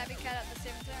tabby cat at the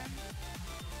same time.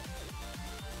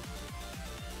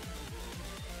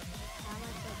 How am I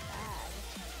so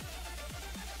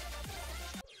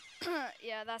bad?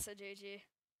 Yeah, that's a JG.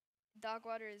 Dog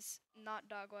water is not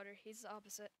dog water. He's the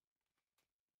opposite.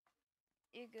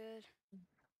 You good?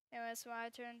 Anyway, it's my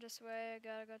turn. Just wait. I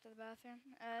gotta go to the bathroom.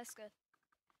 That's good.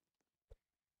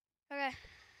 Okay.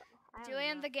 I am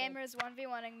Julian not the good. gamer is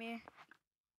 1v1ing me.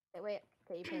 Wait.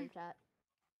 Okay, you put in chat.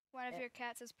 One of Yeah. your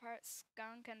cats is part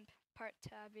skunk and part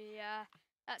tabby. Yeah,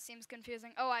 that seems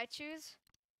confusing. Oh, I choose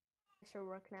It should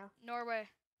work now. Norway.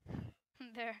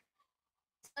 There.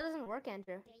 That doesn't work,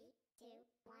 Andrew. 3, 2,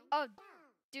 1. Oh,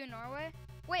 do Norway?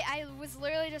 Wait, I was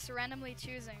literally just randomly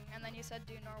choosing, and then you said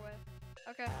do Norway.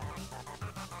 Okay.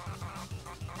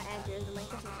 Andrew, the link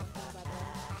isn't working, by the way.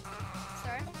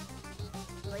 Sorry?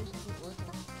 The link isn't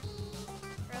working.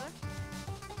 Really?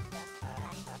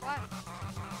 Why? I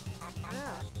don't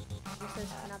know. It says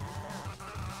cannot be found.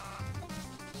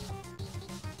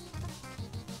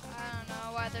 I don't know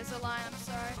why there's a line. I'm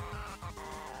sorry.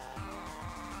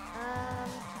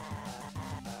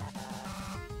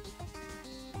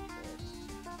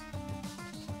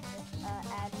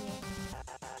 Add me.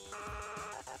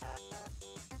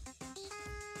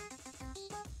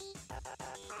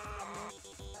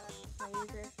 My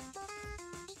user.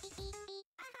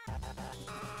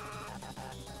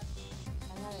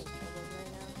 I'm having trouble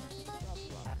right now.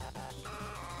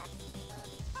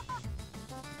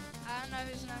 I don't know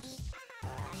who's next.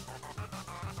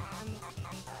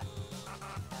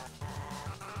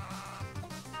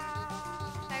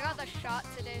 I got the shot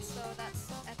today, so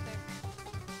that's epic.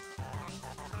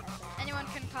 Anyone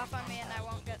can cough on me and I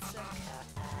won't get sick.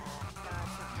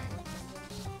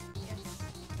 Yes.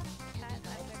 Cat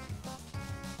epic.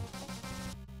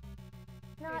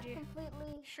 Not GG.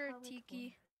 completely. Sure, how it's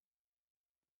Tiki.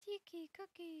 Tiki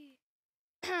cookie.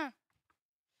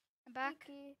 I'm back.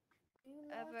 Tiki, you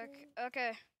love Epic. it.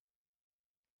 Okay.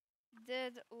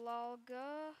 Did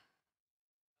Lalga?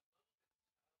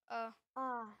 Ah,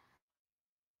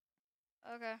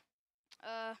 Okay.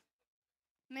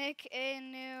 Make a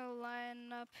new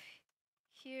lineup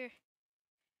here.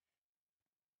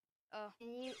 Oh.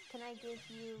 can I give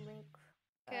you link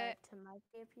Okay. to my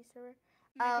PvP server?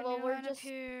 Make a Well, new we're lineup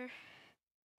here.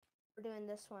 we're doing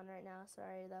this one right now.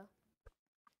 Sorry though.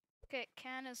 Okay,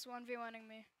 Can is 1v1ing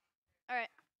me.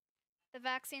 Alright. The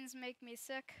vaccines make me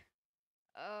sick.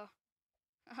 Oh.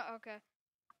 Okay.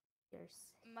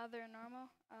 Yours. Mother normal.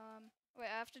 Wait,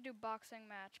 I have to do boxing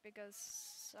match because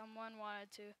someone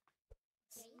wanted to.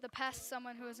 The past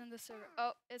someone who was in the server.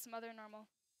 Oh, it's Mother normal.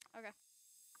 Okay.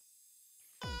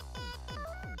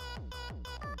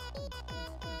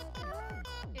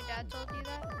 Your dad told you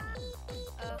that?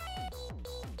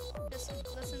 Just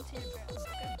listen to your parents,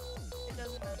 okay? It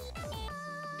doesn't matter.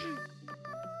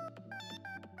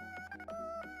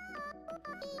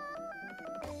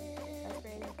 That's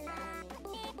very funny.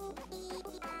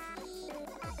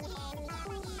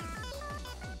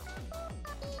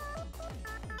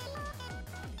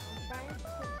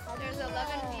 There's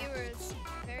 11 viewers.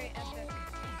 Very epic.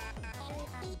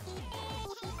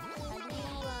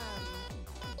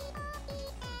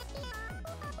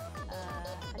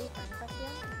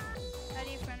 How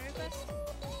do you friend request?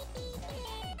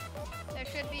 There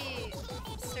should be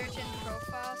search in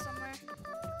profile somewhere.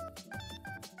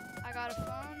 I got a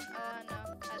phone? No,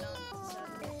 I don't.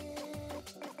 Sadly.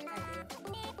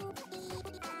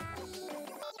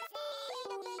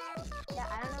 Yeah,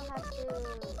 I don't know how to friend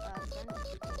people.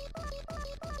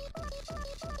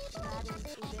 That is a bit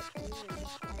weird.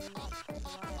 I'm not sure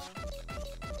why.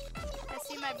 I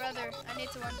see my brother. I need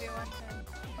to 1v1 him.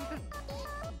 I'm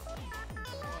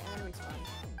gonna respond.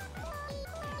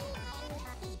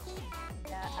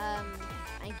 Yeah,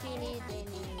 I do need a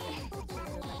new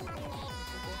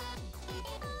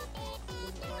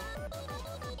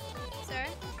Sorry?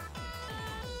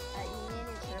 you need a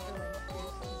server link.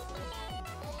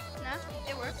 No?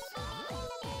 It works.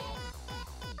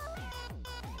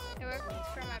 It worked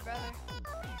for my brother.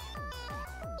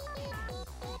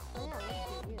 Oh yeah,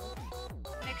 look at you.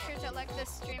 Make sure to like this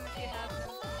stream if you have them.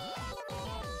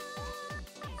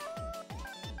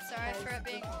 Sorry for it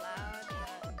being loud, but...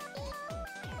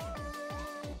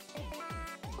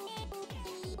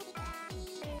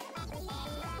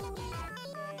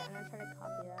 Okay, I'm gonna try to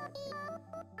copy that.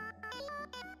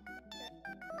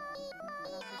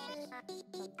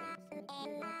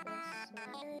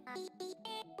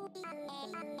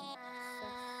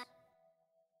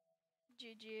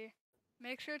 GG.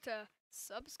 Make sure to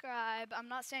subscribe. I'm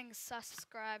not saying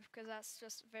subscribe because that's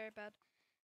just very bad.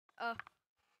 Okay.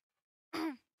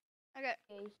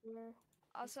 Here.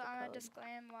 Also, the I'm gonna code.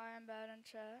 disclaim why I'm bad in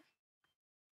chat.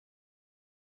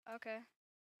 Okay.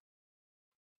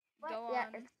 What? Go Yeah,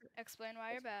 on. Explain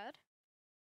why you're bad.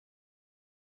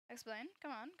 Explain.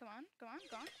 Come on. Come on. Come on.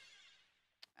 Go on.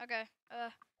 Okay.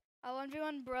 I'll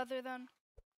 1v1 brother then.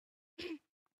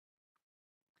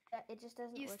 Yeah, it just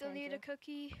doesn't You work. still need a Andrew.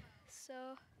 cookie,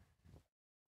 so.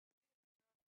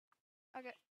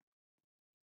 Okay.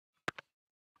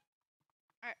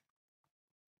 Alright.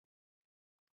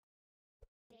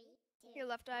 3, 2, Your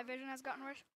left eye vision has gotten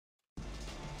worse.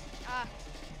 Ah.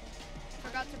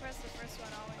 Forgot to press the first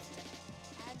one always.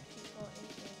 Add people in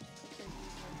game for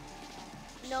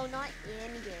users. No, not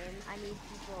in game. I need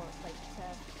people like to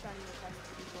friend request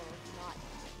people not in game.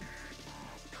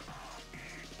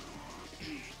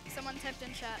 Someone typed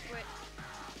in chat. Wait.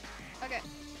 Okay.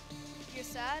 You're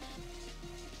sad?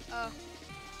 Oh.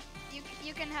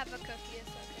 You can have a cookie.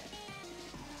 It's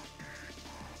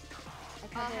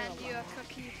okay. I'll hand you a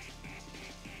cookie.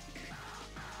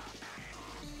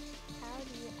 How do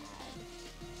you add?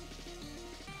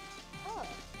 Oh.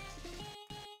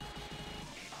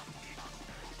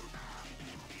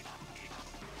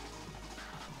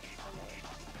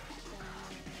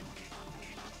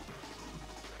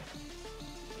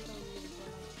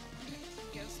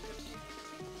 Ghost cookie.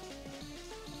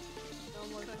 No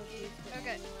more cookies. for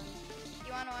Okay. anyone.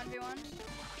 You want a 1v1?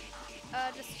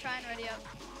 Just try and ready up.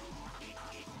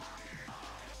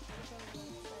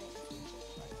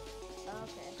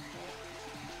 Okay.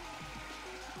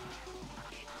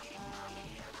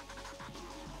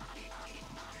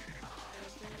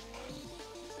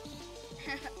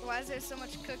 Why is there so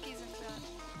much cookies in chat?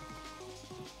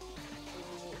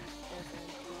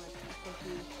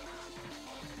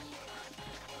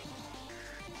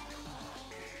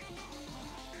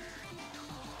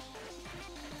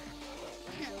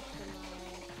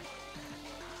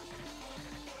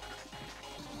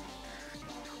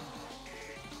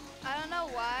 I don't know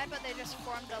why, but they just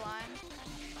formed a line.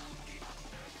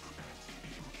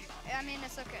 I mean,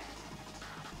 it's okay.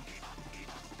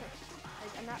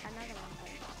 Like, I'm not gonna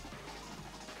play.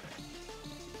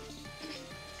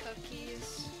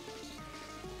 Cookies.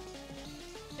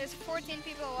 There's 14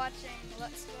 people watching.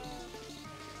 Let's go.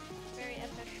 Very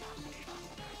epic.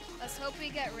 Let's hope we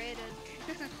get rated.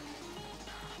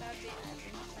 That'd be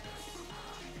epic.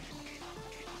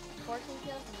 14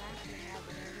 kills and actually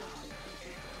having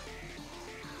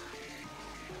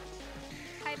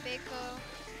Hi, Bako.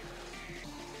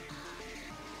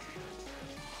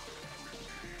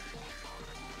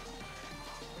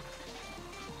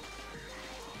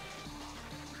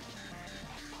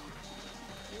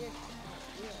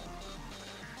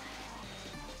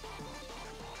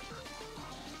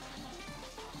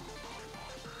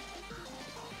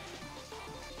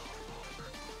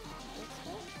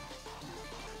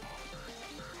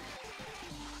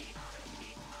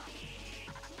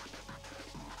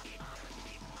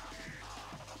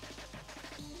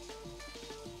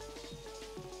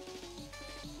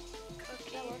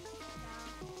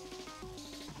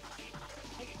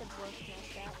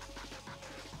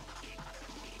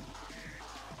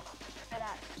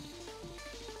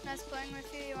 Nice playing with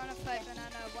you. You want to fight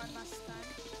Banana one last time?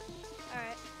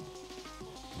 Alright.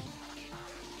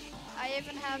 I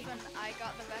even have an I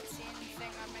got the vaccine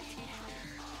thing on my t-shirt.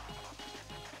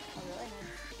 Oh, really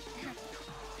nice.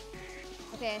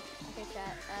 Okay,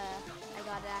 chat. I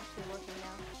got it actually working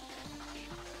now.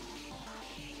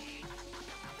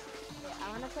 Yeah, I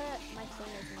wanna put my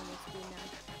fingers on the screen now.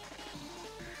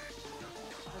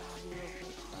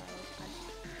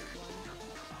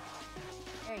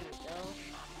 There you go.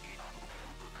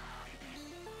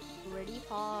 Ready,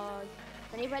 pause.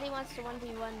 If anybody wants to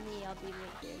 1v1 me, I'll be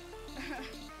with you.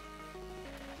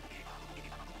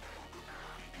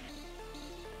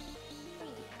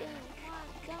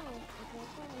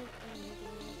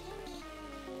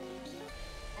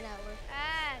 I know, we're...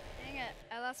 Ah, dang it.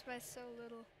 I lost by so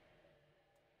little.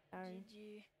 Darn.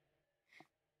 GG.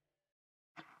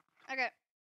 Okay.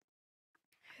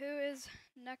 Who is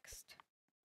next?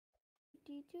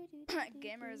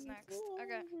 Gamer is next.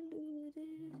 Okay.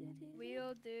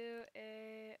 We'll do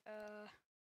a,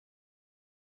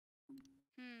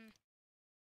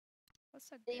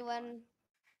 what's a good one?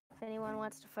 If anyone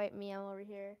wants to fight me, I'm over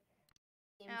here.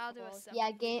 Yeah, I'll do a Full. 7.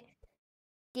 Yeah,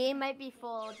 game might be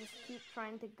full. Just keep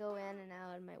trying to go in and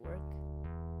out. It might work.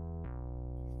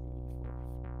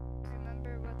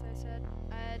 Remember what I said?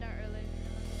 I don't really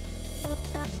There's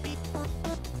 13 right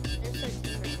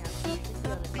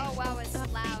now. Oh wow, it's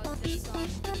loud, this song.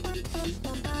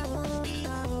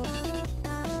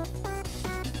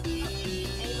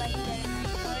 Anybody say?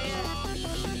 Oh yeah.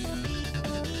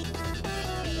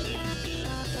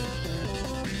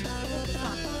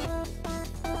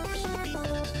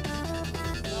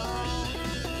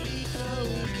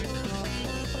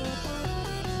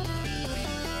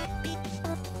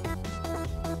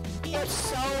 You're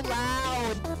so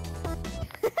loud.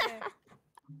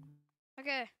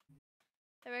 Okay.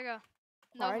 There we go.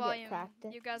 No Target volume.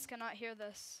 practice. You guys cannot hear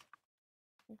this.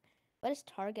 What is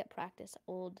target practice?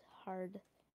 Old, hard.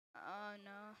 Oh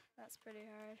no, that's pretty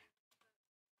hard.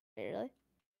 Wait, really?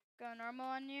 Go normal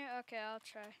on you? Okay, I'll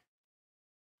try.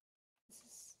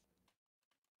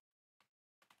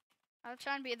 I'll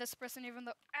try and be this person even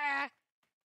though... Ah!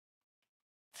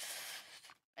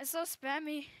 It's so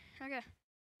spammy. Okay.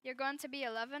 You're going to be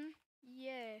 11?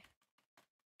 Yay.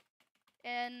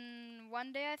 In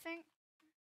one day, I think?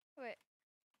 Wait.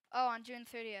 Oh, on June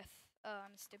 30th. Oh,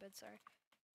 I'm stupid, sorry.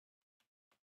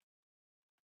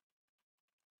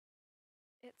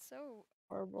 It's so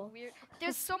Horrible. weird.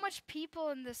 There's so much people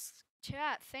in this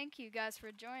chat. Thank you guys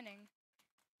for joining.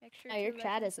 Make sure Oh, to your like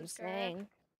chat and is subscribe. insane.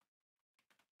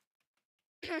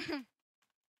 You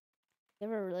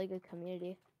have a really good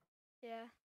community. Yeah.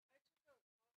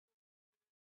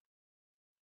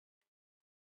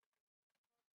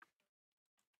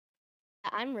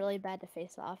 I'm really bad to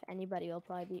face off. Anybody will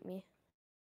probably beat me.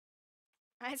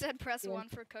 I said press Yeah. 1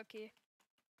 for cookie.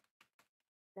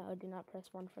 No, do not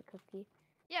press 1 for cookie.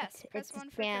 Yes, press it's a 1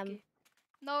 for scam. cookie.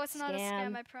 No, it's not a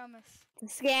scam, Scam. I promise.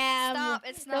 It's a scam. Stop,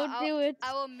 it's not. Don't do it.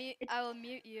 I will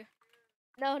mute you.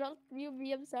 No, don't mute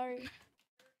me. I'm sorry.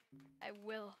 I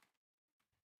will.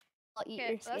 I'll eat Okay,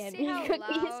 your let's see scammy how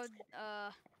cookies.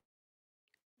 loud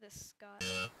this got.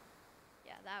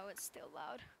 Yeah, that was still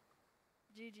loud.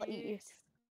 I'll eat GG. your,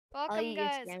 Welcome I'll eat your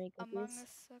guys. scammy Among cookies.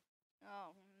 Us.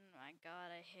 Oh my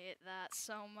god, I hate that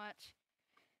so much.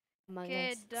 Among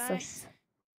Okay, Us.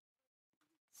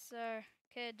 Sir.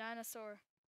 Okay, dinosaur.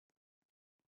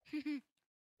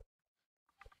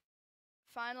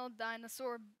 Final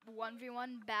dinosaur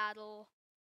 1v1 battle.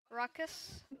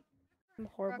 Ruckus? I'm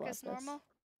horrible Ruckus at this. normal.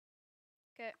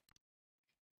 Okay.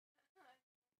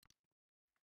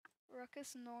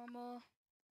 Ruckus normal.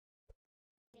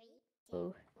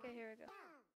 Ooh. Okay, here we go.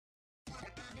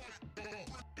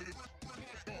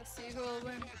 Let's see who will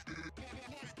win.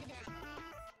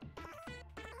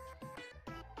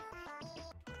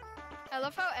 I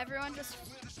love how everyone just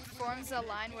forms a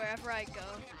line wherever I go.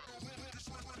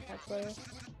 That's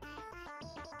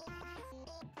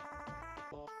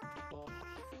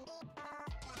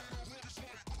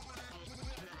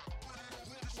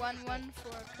 1-1 for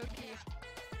a cookie.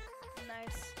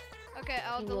 Nice. Okay,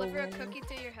 I'll You deliver will a win. cookie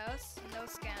to your house. No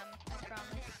scam, I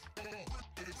promise.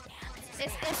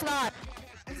 It's not.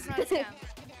 It's not a scam.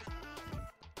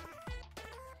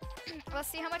 Let's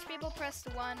see how much people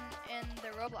pressed 1 in the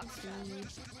Roblox chat.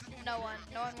 No one.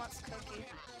 No one wants cookie.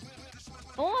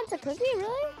 No one wants a cookie,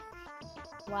 really?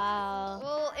 Wow.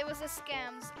 Well, it was a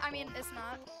scam. I mean, it's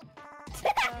not. It's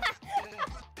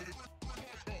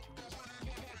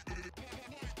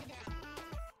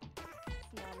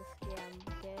not a scam,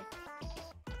 okay?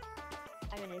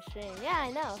 I'm in your stream. Yeah,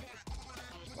 I know.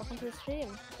 Welcome to the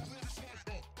stream.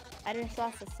 I just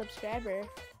lost a subscriber.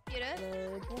 You did?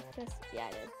 Yeah,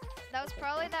 I did. That was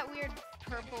probably that weird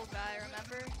purple guy,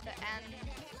 remember? The N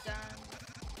done.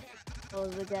 Oh,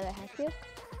 the guy that hacked you?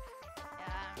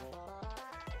 Yeah.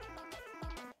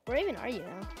 Where even are you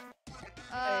now?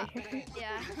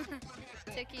 Yeah.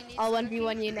 Tiki needs I'll a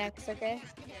 1v1 cookie. you next, okay?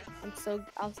 Yes.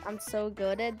 I'm so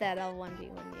goated that I'll 1v1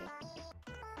 you.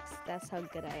 That's how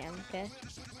good I am, okay?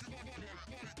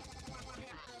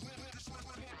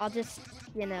 I'll just,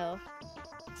 you know,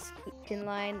 squeak in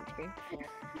line.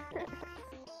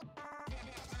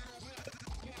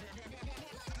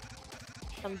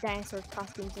 Some dinosaur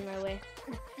costumes in my way.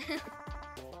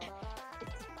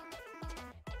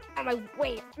 On my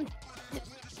way.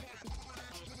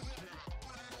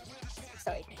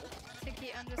 Sorry.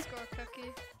 Tiki underscore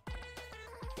cookie.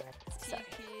 Sorry.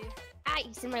 Tiki. Ah,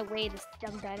 he's in my way, this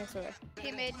dumb dinosaur.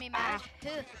 He made me mad.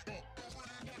 Huh.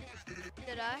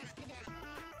 Did I?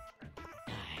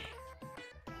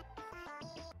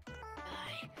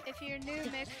 If you're new,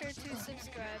 make sure to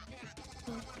subscribe.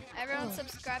 Everyone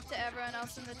subscribe to everyone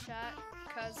else in the chat,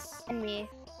 cause And me.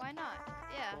 why not?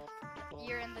 Yeah.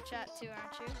 You're in the chat too,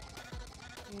 aren't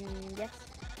you? Yes.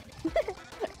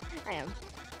 I am.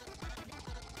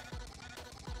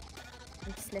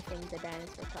 I'm sniffing the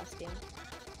dinosaur costume.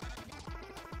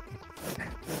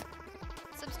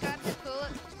 Subscribe to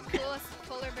coolest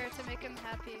polar bear to make him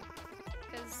happy,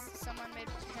 cause someone made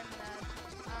him mad.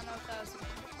 I don't know if that was me.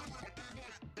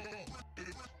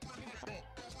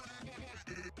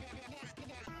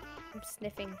 I'm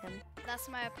sniffing him. That's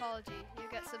my apology. You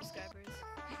get subscribers.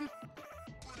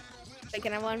 Wait,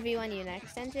 can I 1v1 you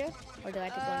next, Andrew? Or do I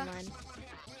have to go online?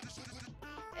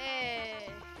 Hey,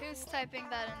 who's typing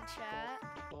that in chat?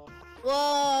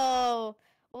 Whoa!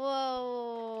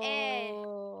 Whoa! Eh.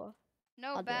 No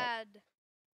I'll do it. bad.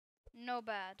 No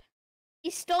bad.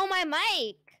 He stole my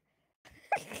mic!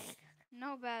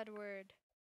 No bad word.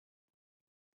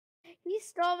 He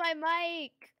stole my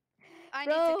mic! I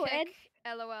Bro, need to kick.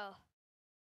 LOL.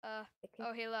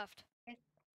 Oh, he left.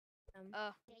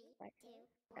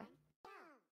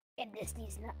 And this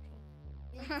needs nothing.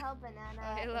 Please tell Banana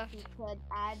Oh, he if left. he could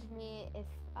add me if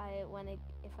I win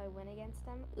against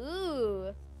him.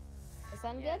 Ooh, that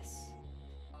sound good. Yes.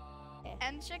 Okay.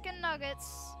 And chicken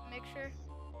nuggets. Make sure.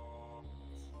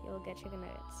 You'll get chicken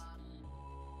nuggets.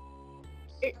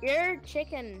 Your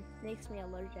chicken makes me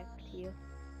allergic to you.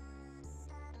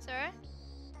 Sorry?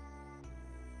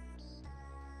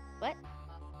 What?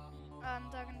 I'm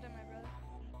talking to my brother.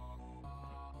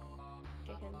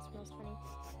 Chicken smells funny.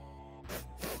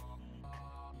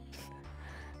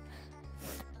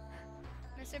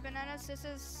 Mr. Bananas, this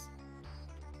is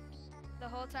the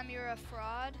whole time you were a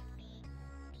fraud.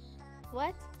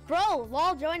 What? Bro,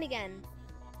 lol, join again.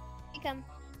 You come.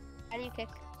 How do you kick?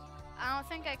 I don't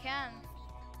think I can.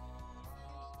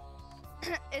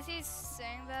 Is he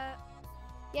saying that?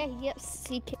 Yeah, he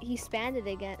spammed it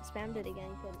again. He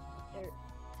could.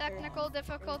 Technical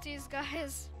difficulties,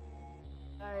 guys.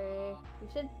 Sorry.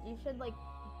 You should like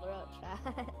blur out chat.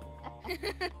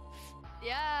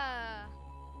 Yeah.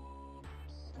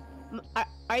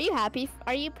 Are you happy?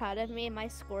 Are you proud of me? My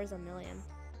score is 1,000,000.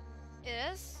 It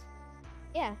is?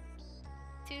 Yeah.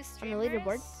 2 streamers? On the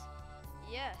leaderboard?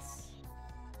 Yes.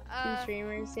 2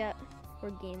 streamers, yeah.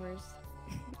 We're gamers.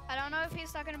 I don't know if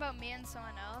he's talking about me and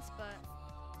someone else, but...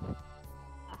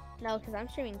 No, because I'm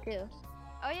streaming too.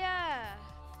 Oh yeah!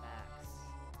 Facts.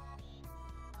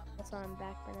 That's why I'm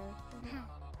back for now.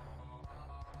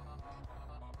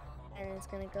 And it's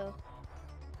gonna go.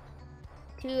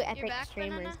 Two You epic back,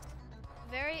 streamers. Banana?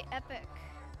 Very epic.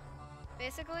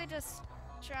 Basically, just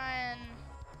try and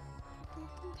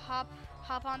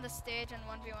hop on the stage and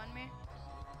 1v1 me.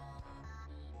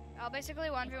 I'll basically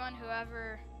 1v1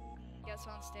 whoever gets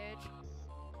on stage.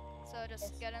 So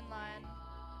just get in line.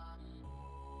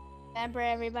 Remember,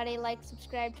 everybody, like,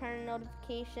 subscribe, turn on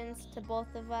notifications to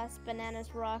both of us,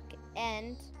 BananasRock,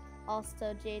 and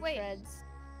also J Wait. Treads.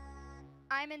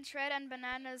 I'm in Tread and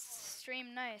Banana's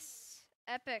stream. Nice.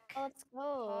 Epic. Oh, let's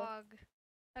go. Hog.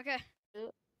 Okay. Who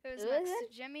Who's is next?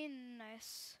 it? Jimmy.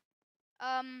 Nice.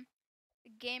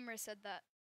 Gamer said that.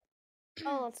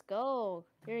 Oh, let's go.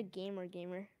 You're a gamer.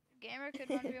 Gamer could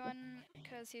 1v1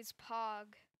 because he's Pog.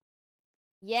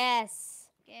 Yes.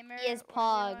 Gamer He is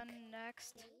Pog. 1v1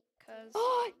 next because.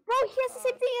 Oh, bro, he has the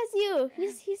same thing as you.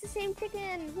 He's the same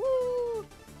chicken. Woo!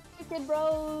 Chicken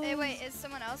bros. Hey, wait, is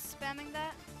someone else spamming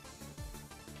that?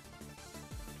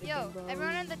 Yo, Chicken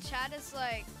everyone in the bros. chat is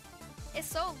like, it's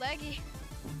so laggy.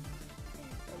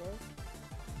 It is.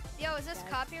 Yo, is this Yes.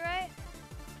 copyright?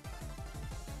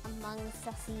 Among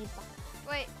sassy.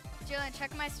 Wait, Julian,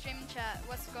 check my stream chat.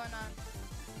 What's going on?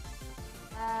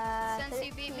 Since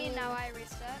you beat me, 13. now I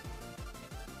reset.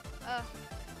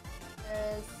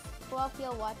 There's 12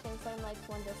 people watching, 7 likes,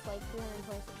 1 dislike,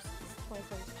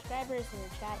 227 subscribers, and your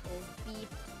chat is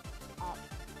beeped up.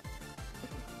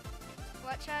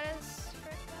 What chat is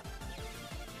frick up?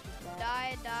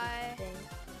 That Die. thing.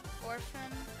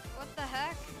 Orphan. What the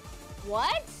heck?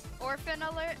 What? Orphan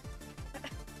alert?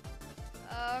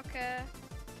 Okay.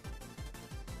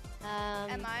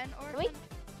 Am I an orphan? we-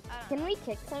 I don't Can know. we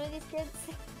kick some of these kids?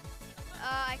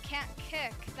 I can't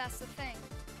kick. That's the thing.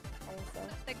 I think so.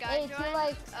 The guy Hey, 2 joined.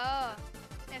 likes. Oh,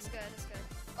 it's good. It's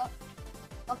good.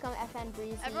 Welcome, FN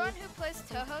Breezy. Everyone who plays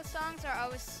Toho songs are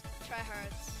always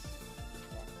tryhards.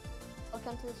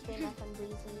 Welcome to the stream, FN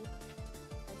Breezy.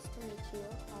 Nice to meet you.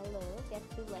 Hello. Get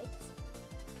 2 likes.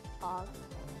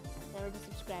 Remember to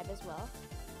subscribe as well.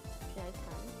 Very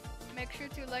kind. Make sure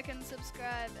to like and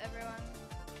subscribe, everyone.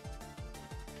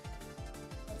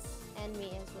 Yes, and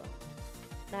me as well.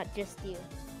 Not just you.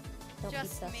 Don't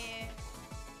Just be sus. me.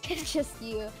 Just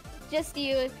you. Just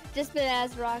you. Just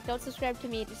BananasRock. Don't subscribe to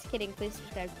me. Just kidding. Please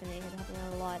subscribe to me. It helps me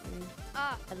out a lot, and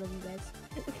Ah, I love you guys.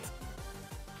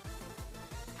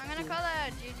 I'm gonna call that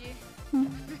a GG.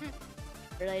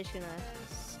 Really just gonna.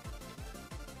 'Cause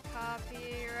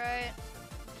copyright.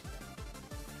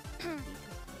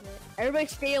 Everybody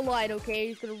stay in line, okay?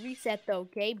 He's gonna reset though,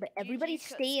 okay? But everybody GG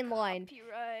 'cause stay in line.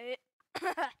 Copyright.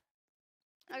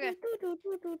 Okay,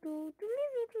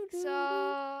 so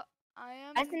I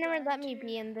am. Why does it never going let me to-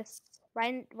 be in this?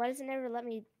 Why does it never let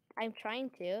me? I'm trying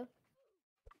to.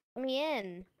 Let me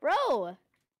in, bro.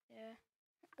 Yeah.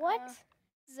 What?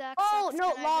 Zach. Oh sucks.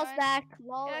 no, Can I LOL's join? back.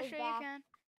 LOL Yeah, is sure back. you can.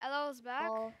 LOL's back.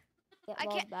 LOL. Yeah, I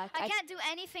LOL's can't. back. I can't do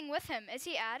anything with him. Is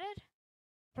he added?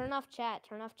 Turn off chat.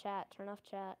 Turn off chat. Turn off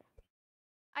chat.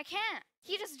 I can't.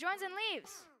 He just joins and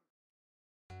leaves.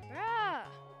 Bruh.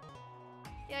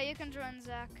 Yeah, you can join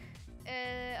Zach.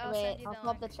 I'll send Wait, you I'll the pull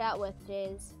up the link. chat with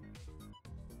Jays.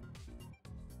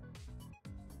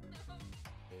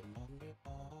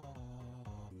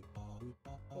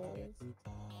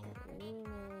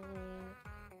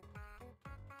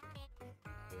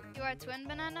 You are twin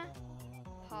banana?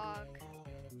 Hog.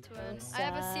 Twin. So I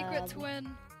have a secret sad.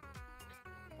 twin.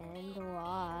 And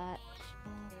watch.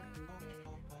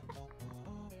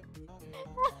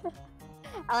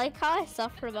 I like how I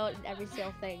suffer about every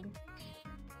single thing.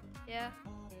 Yeah.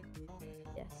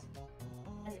 Yes.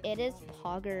 And it is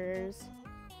poggers.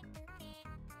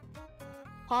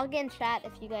 Pog in chat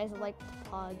if you guys like to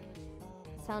pog.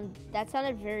 That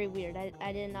sounded very weird.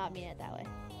 I did not mean it that way.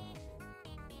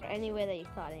 Or any way that you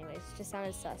thought anyways. It just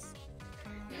sounded sus.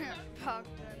 Hog.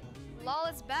 LOL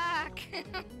is back.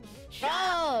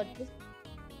 Bro! Just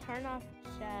turn off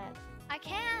chat. I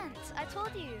can't. I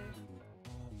told you.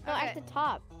 No, at the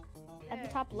top. At There.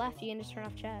 the top left, you can just turn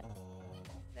off chat.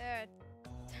 There.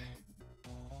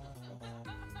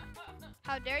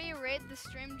 How dare you raid the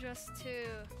stream just to...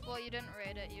 Well, you didn't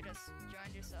raid it. You just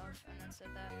joined yourself and then said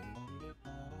that.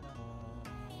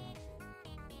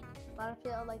 A lot of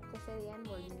people like to say the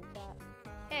N-word in the chat.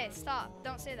 Hey, stop.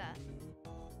 Don't say that.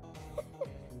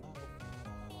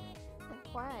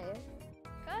 Why?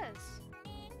 Cause.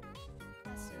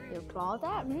 That's You rude. applaud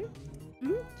that?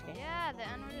 Okay. Yeah, the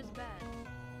N-word is bad.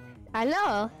 I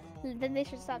know. Then they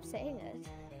should stop saying it.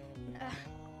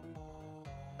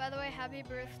 By the way, happy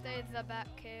birthday, the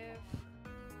Batcave.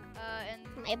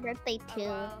 In My birthday a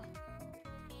while.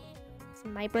 It's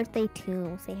my birthday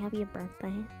too. Say happy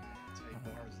birthday.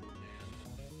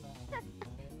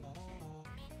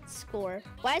 score?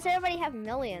 Why does everybody have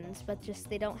millions, but just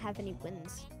they don't have any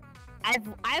wins?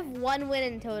 I've one win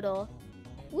in total.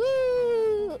 Woo!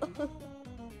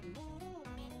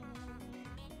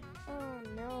 Oh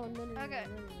no. Okay.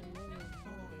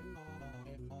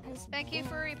 That's Thank you bad.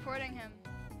 for reporting him.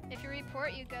 If you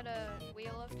report, you get a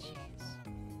wheel of cheese.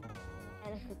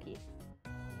 And a cookie.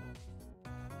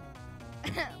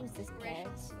 Who's this guy?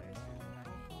 Racial slurs.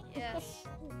 Yes.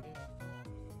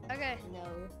 Okay. No.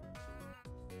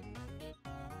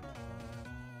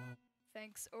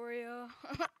 Thanks, Oreo.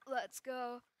 Let's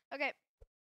go. Okay.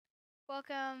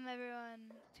 Welcome,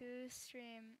 everyone, to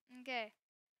stream. Okay.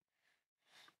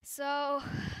 So,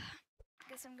 I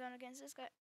guess I'm going against this guy.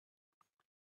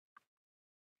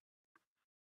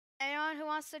 Anyone who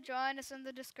wants to join is in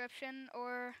the description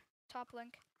or top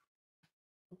link.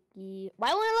 Cookie.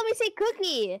 Why won't it let me say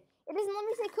cookie? It doesn't let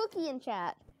me say cookie in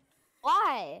chat.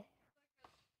 Why?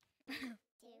 2,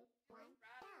 1,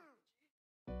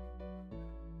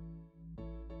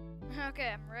 Okay,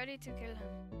 I'm ready to kill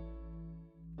him.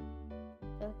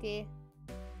 Cookie.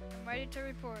 I'm ready to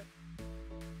report.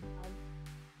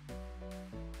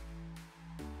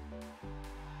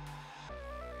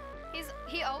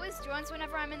 He always joins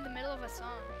whenever I'm in the middle of a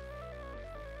song.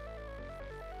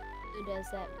 Who does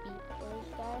that beat boy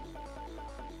guy?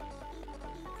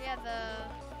 Yeah,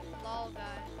 the lol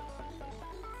guy.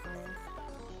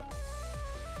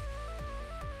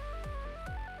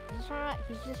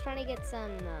 He's just trying to get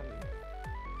some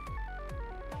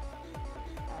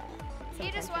He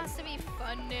just attention. wants to be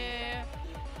funny.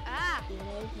 Ah! No,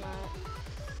 he's not.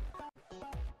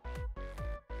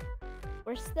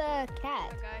 Where's the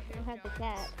cat? The guy I who don't have the joins.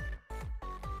 cat.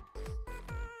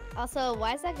 Also,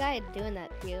 why is that guy doing that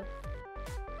to you?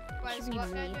 Why Should is be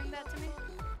what guy me. doing that to me?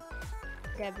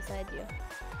 Grab beside you.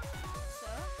 So?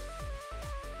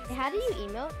 Hey, how do you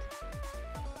emote?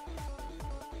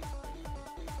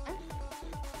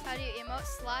 How do you emote?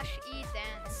 /E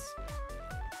dance.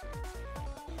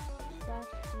 Slash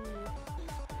E.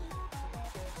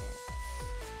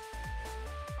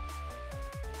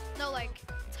 No, like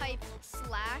type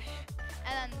slash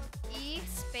and then E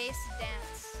space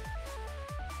dance.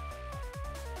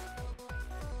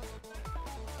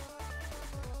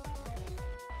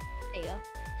 There you go.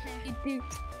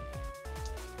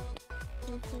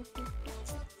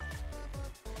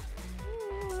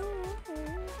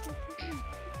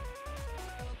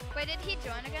 Wait, did he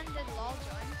join again? Did lol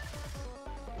join?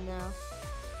 No.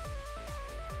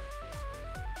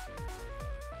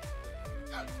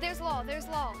 There's lol. There's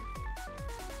lol.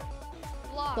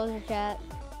 Blocked. Close your chat.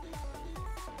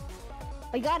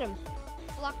 I got him.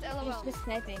 Blocked He's LOL. just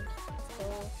sniping. That's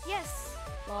cool. Yes.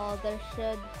 Well, there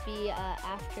should be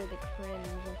after the cringe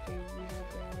if you're using it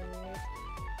right.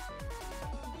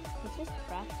 He's just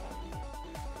trash talking.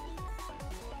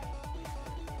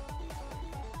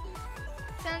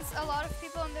 Since a lot of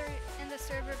people in the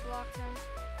server blocked him,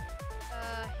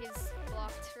 he's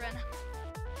blocked right now.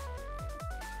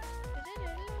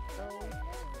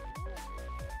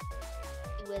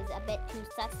 He was a bit too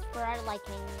sus for our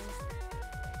likings.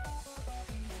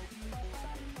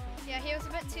 Yeah, he was a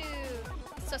bit too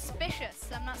suspicious.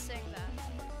 I'm not saying that.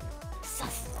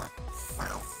 Sus.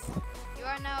 You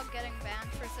are now getting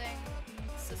banned for saying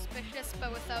suspicious,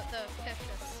 but without the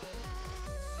vicious.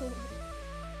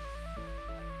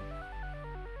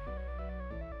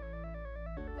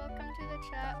 Welcome to the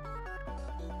chat.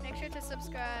 Make sure to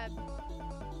subscribe.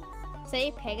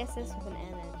 Say Pegasus with an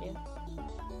N, Andrew.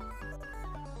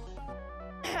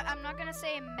 I'm not gonna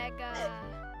say mega.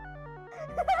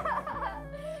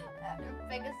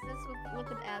 Pegasus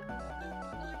with an M.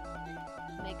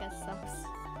 Mega sucks.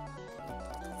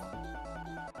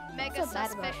 Mega So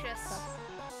bad about suspicious. sus.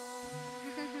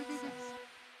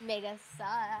 Mega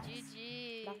sucks.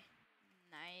 GG. No.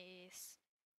 Nice.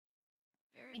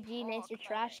 Very GG, nice, you're cool,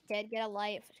 trash, kid. Get a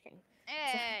life. Just kidding.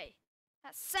 Hey,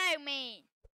 that's so mean.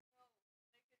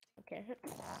 Okay.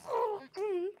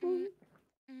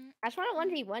 I just want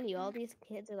to 1v1 you. All these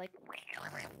kids are like.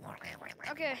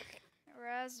 Okay,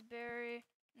 raspberry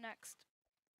next.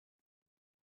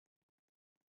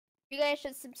 You guys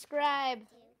should subscribe.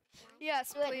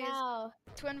 Yes, Do it please. now.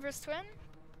 Twin vs twin.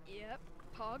 Yep.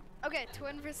 Pog. Okay,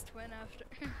 twin vs twin after.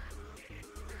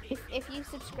 If you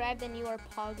subscribe, then you are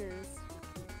poggers.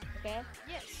 Okay?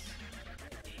 Yes.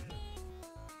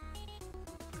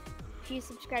 If you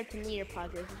subscribe to me, you're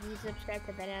poggers. If you subscribe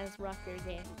to BananasRock, you're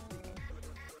gay.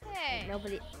 Hey.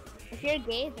 Nobody. If you're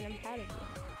gay, then I'm proud of you.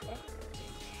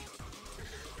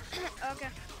 Okay?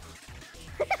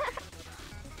 Okay.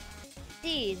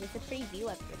 Jeez, it's a free view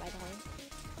up here, by the way.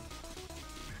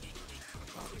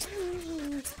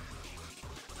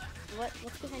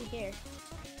 What's behind here?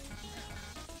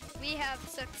 We have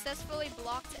successfully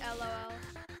blocked LOL.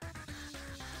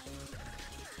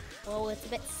 Well, it's a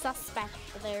bit suspect.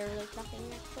 There's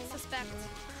nothing actually. Suspect.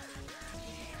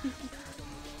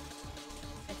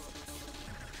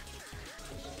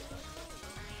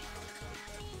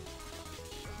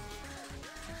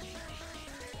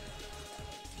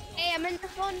 Hey, I'm in the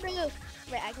phone booth.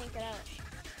 Wait, I can't get out.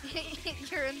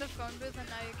 You're in the phone booth and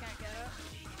now you can't get out.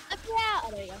 Let me out.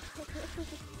 Oh, there you go.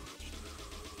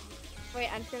 Wait,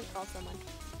 I'm just gonna call someone.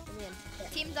 Let me in. There.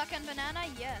 Team Duck and Banana,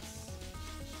 yes.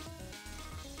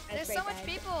 There's That's so great, much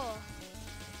guys. people.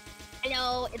 I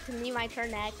know, it's me, my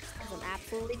turn next, because I'm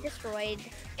absolutely destroyed.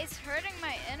 It's hurting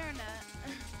my internet.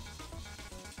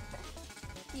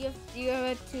 You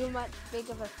have too much big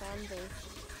of a fan base.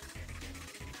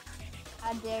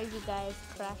 How dare you guys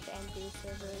crash Andrew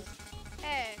servers?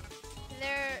 Hey,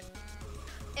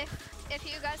 if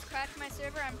you guys crash my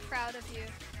server, I'm proud of you.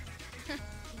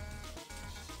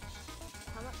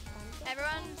 How much time is it?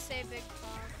 Everyone say big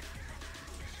pog.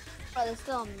 Oh, there's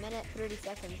still a minute 30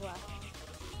 seconds left.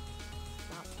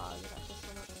 Not pause, that's just a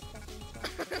minute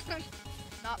seconds left.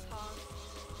 Not pog.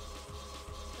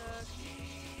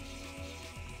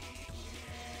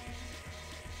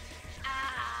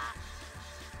 Ah!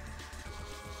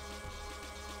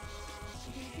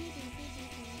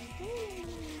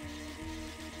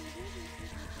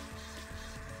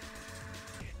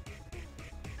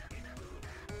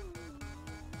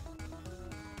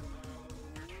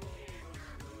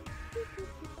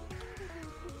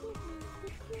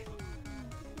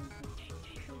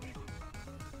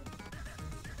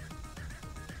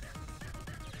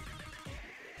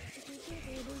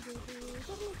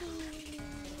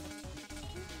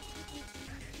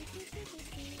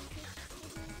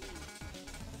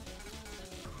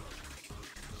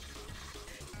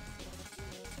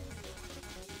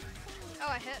 Oh,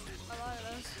 I hit a lot of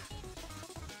those.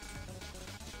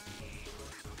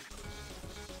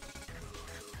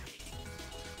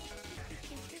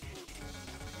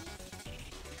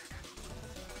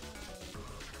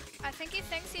 I think he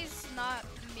thinks he's not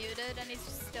muted and he's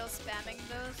still spamming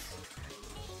those.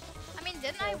 I mean,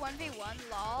 didn't I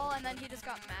 1v1 lol and then he just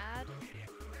got mad?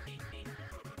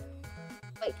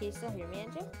 Wait, can you still hear me,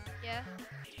 Andrew? Yeah.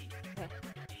 Okay.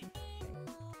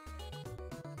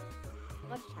 How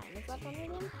much time is left on your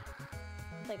game?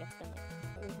 It's like it's been like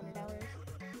 300 hours.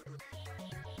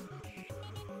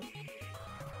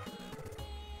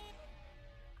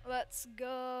 Let's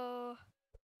go.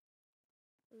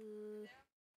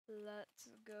 Let's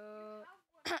go.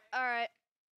 Alright.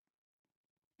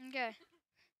 Okay.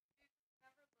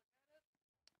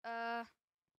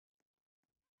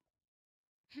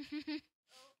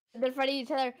 They're in front of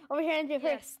each other. Over here, Andrew, first.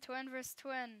 Yes, twin versus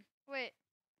twin. Wait.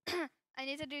 I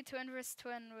need to do twin versus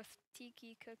twin with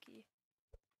Tiki Cookie.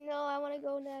 No, I want to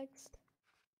go next.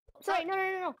 Sorry,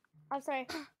 no. I'm sorry.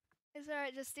 It's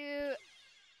alright, just do...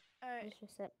 Alright. It's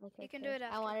just that, okay, You can do it I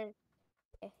after. wanted...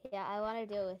 Yeah, I want to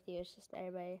do it with you. It's just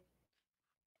everybody...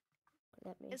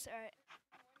 Let me... It's alright.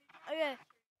 Okay.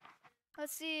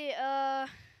 Let's see, I'll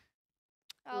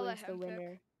Who let is the him winner?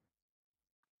 pick.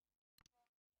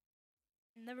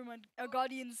 Never mind. Oh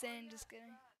god, you insane. Just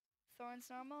kidding. Thorns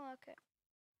normal? Okay.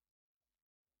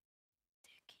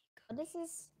 What is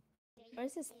this? What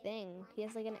is this thing? He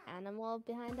has like an animal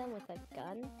behind him with a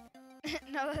gun?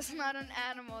 No, that's not an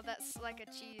animal. That's like a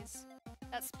cheese.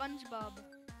 That's SpongeBob.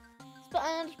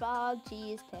 SpongeBob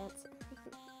cheese pants.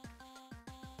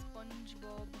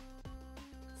 SpongeBob.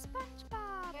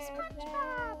 SpongeBob!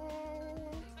 SpongeBob!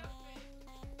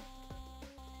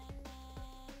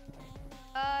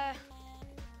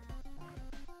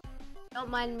 Don't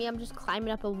mind me, I'm just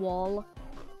climbing up a wall.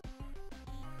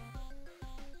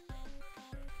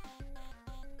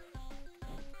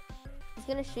 He's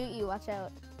gonna shoot you, watch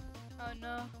out. Oh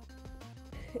no.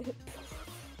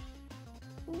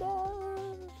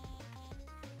 No.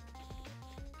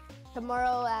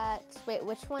 Tomorrow at... Wait,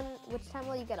 which time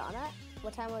will you get on at?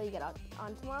 What time will you get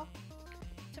on tomorrow?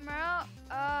 Tomorrow?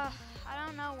 I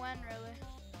don't know when really.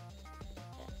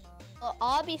 Well,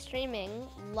 I'll be streaming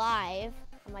live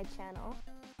on my channel.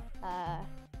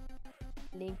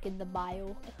 Link in the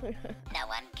bio. No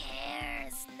one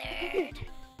cares, nerd.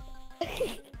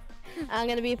 I'm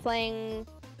gonna be playing...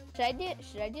 Should I do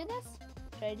this?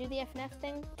 Should I do the FNF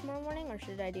thing tomorrow morning, or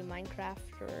should I do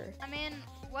Minecraft, or... I mean,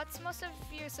 what's most of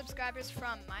your subscribers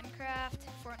from? Minecraft?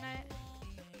 Fortnite?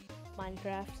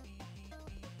 Minecraft.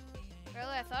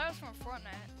 Really? I thought it was from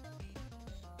Fortnite.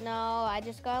 No, I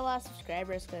just got a lot of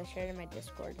subscribers because I shared it in my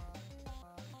Discord.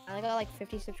 I only got like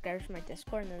 50 subscribers from my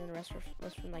Discord, and then the rest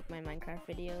was from like my Minecraft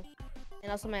video.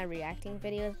 And also my reacting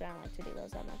videos, but I don't like to do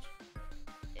those that much.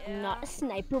 Yeah. I'm not a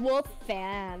Sniper Wolf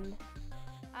fan.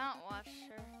 I don't watch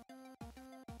her.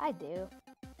 I do.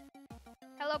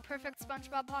 Hello, perfect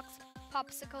SpongeBob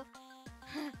popsicle.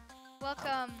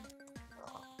 Welcome.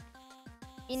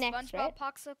 Me next, SpongeBob right?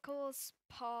 popsicles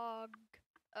popsicle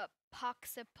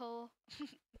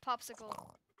popsicle.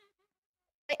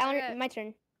 Wait, Okay. my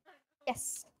turn.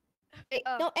 Yes. Wait,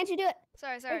 Oh. no, Andrew, do it.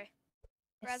 Sorry.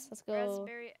 Yes, let's go.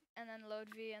 Raspberry and then load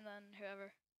V and then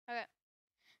whoever. Okay.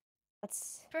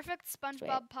 Let's. Perfect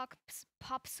SpongeBob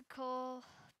popsicle.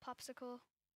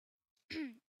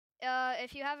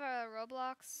 If you have a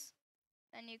Roblox,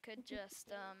 then you could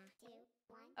just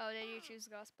Oh, did you choose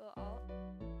gospel alt?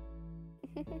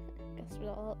 Guess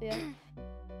we'll, yeah.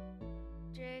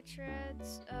 J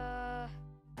treads.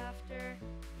 After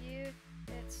you,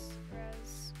 it's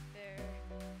raspberry.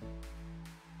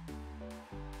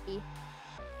 E.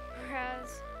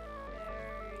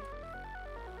 Raspberry.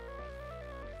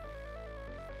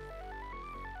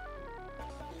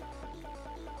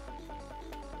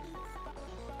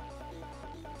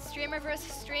 Streamer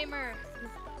versus streamer.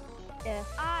 Yeah.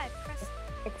 I pressed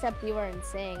Except you weren't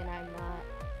saying and I'm not.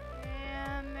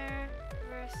 streamer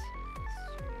versus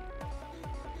streamer.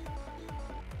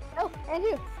 Oh,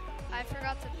 Andrew. I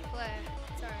forgot to play.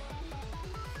 Sorry.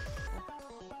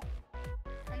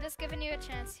 I'm just giving you a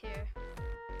chance here.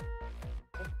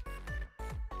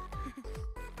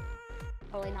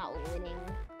 Probably not winning.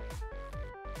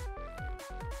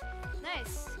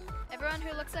 Nice. Everyone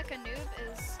who looks like a noob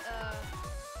is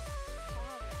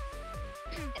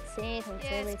Let's see anything. yeah,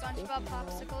 Survey's SpongeBob facing the wall.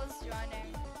 Popsicle is joining.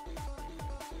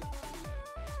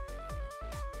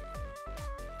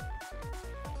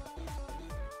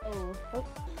 Oh. I don't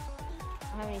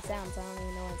have any sounds, so I don't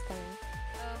even know what's coming.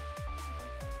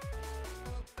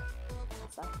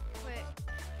 So. Wait.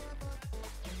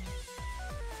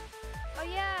 Oh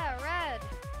yeah, Red.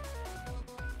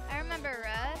 I remember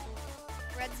Red.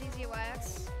 Red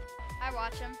ZZYX. I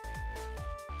watch him.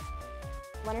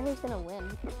 Wonder who's gonna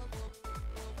win.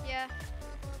 Yeah.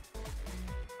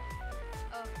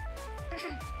 Oh.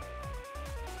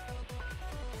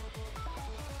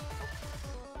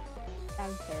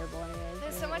 I'm terrible anyways.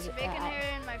 There's so much bacon hair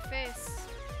in my face.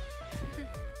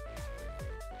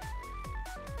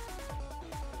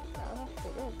 Oh, that's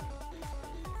pretty good.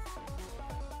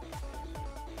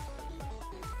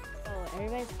 Oh,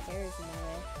 everybody's hair is in my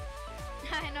way.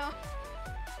 I know.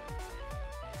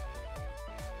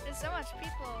 There's so much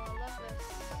people. I love this.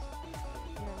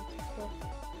 No, it's cool.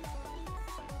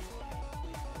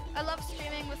 I love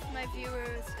streaming with my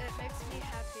viewers. It makes me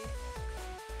happy.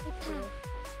 It's cool.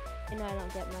 I know I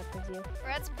don't get much with you.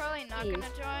 Red's probably not Jeez. gonna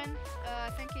join. I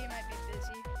think he might be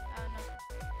busy. I don't know.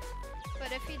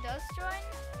 But if he does join,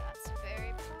 that's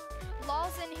very cool.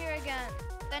 LOL's in here again.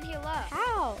 Then he left.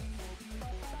 How?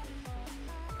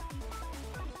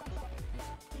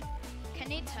 Can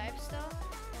he type still?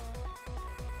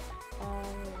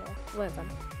 What is them?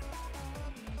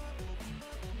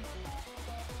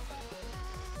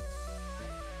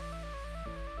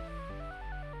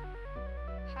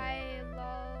 Hi,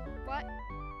 lol. What?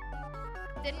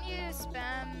 Didn't you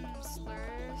spam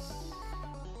slurs?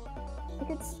 I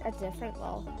think it's a different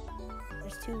wall.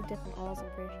 There's two different walls, I'm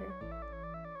pretty sure.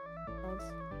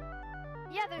 Walls.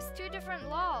 Yeah, there's two different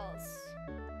lols.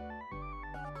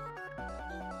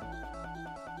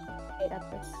 Wait, up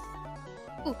this.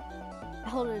 Ooh! I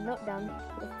hold a note down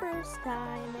for the first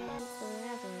time and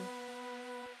forever.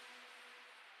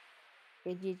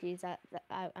 Okay, GG's.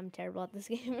 I'm terrible at this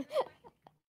game.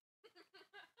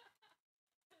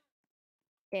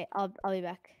 Okay, I'll be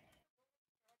back.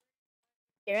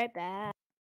 Be right back.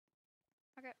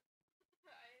 Okay.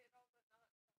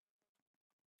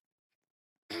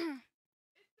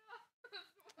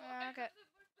 Okay.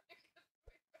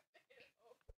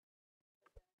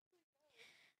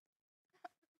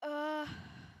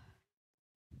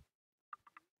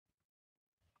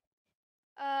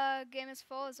 Game is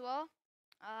full as well.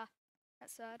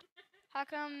 That's sad. How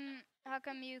come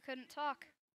you couldn't talk?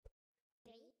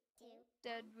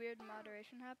 Did weird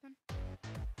moderation happen?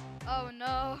 Oh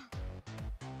no.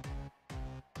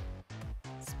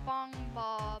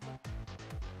 SpongeBob.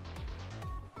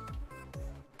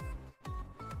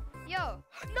 Yo!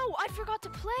 No, I forgot to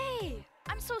play!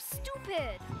 I'm so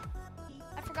stupid!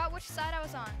 I forgot which side I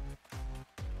was on.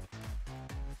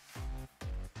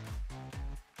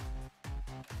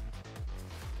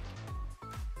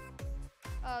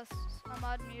 Oh,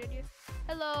 Ahmad muted you.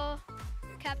 Hello,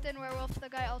 Captain Werewolf, the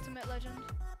guy ultimate legend.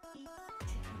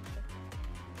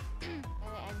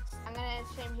 I'm gonna end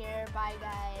stream here. Bye,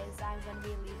 guys. I'm gonna be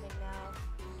leaving now.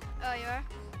 Oh, you are?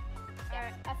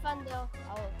 Yeah, have fun though.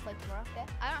 I'll play tomorrow, okay?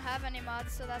 I don't have any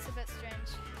mods, so that's a bit strange.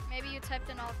 Maybe you typed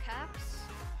in all caps?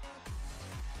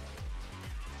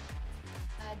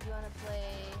 Do you want to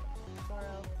play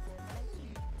tomorrow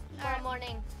morning? Tomorrow Alright.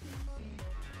 morning.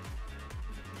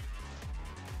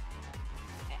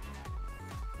 Okay.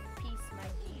 Peace, my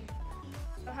G.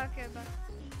 Oh, okay, but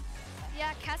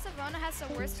yeah, Casavona has the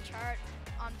worst chart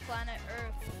on planet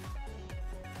Earth.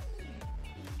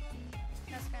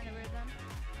 That's kind of weird then.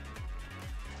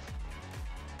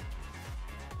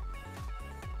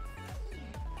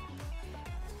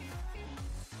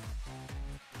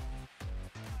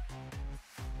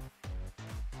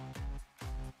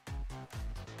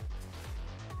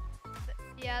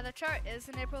 Yeah, the chart is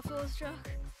an April Fool's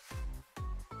joke.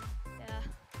 Yeah.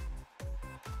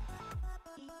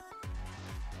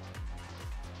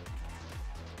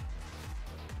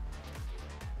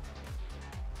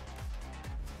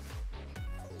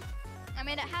 I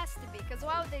mean, it has to be, because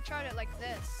why would they chart it like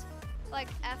this? Like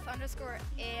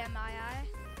F_AMII?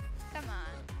 Come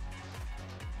on.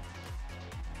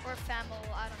 Or FAML,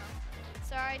 I don't know.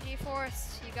 Sorry,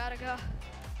 G-Force, you gotta go.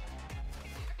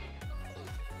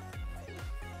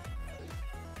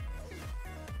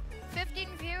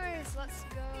 Viewers, let's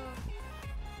go.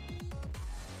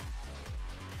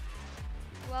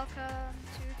 Welcome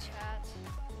to chat.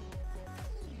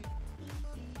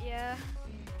 Yeah.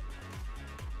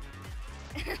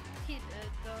 He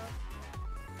did though.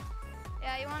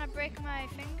 Yeah, you wanna break my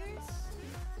fingers?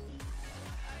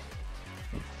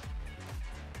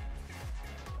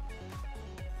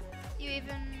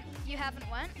 You haven't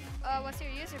went? What's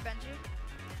your user, Benji?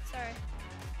 Sorry.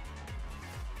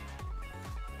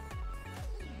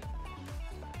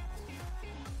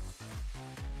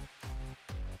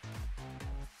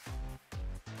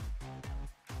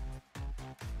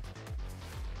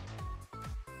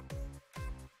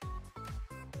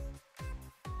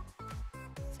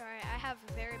 Sorry, I have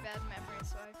very bad memory,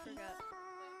 so I forgot.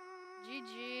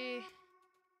 GG.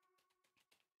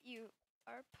 You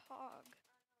are Pog.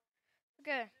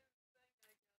 Okay.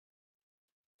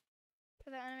 For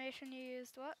the animation you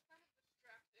used what?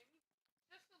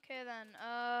 Okay then,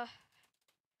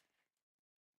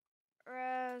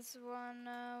 Res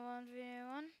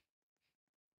 1v1.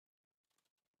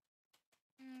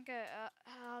 Okay,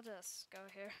 I'll just go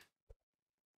here.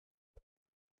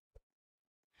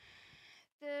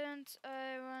 Didn't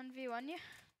I 1v1 you?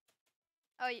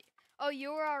 Oh,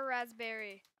 you were our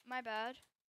raspberry. My bad.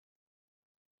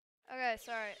 Okay,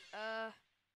 sorry.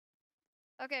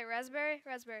 Okay, raspberry.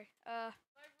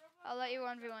 I'll let you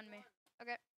 1v1 me.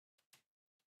 Okay.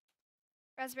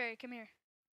 Raspberry, come here.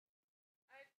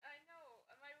 I know.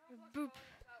 My Roblox Boop.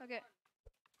 phone Okay.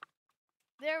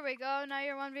 There we go. Now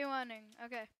you're 1v1ing.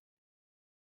 Okay.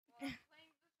 Well, I'm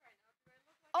playing this right now. Do I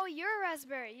look like Oh, you're a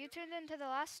raspberry. You tuned into the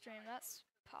last stream. That's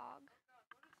Pog. God,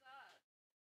 what is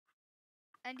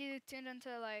that? And you tuned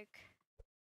into like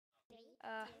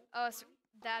oh, it's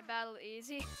that battle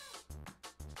easy.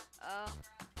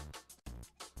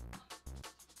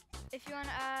 If you want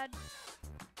to add,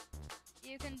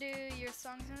 you can do your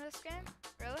songs in this game.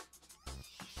 Really?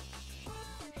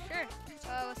 Sure.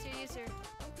 What's your user?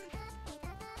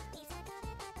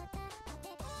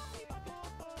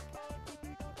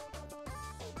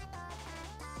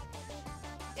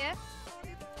 Yeah?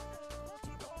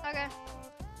 Okay.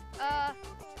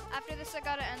 After this I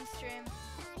gotta end stream.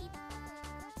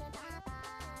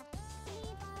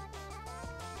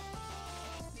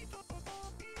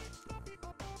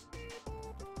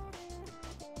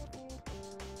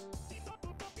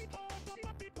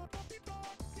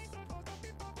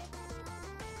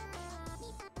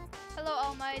 Hello,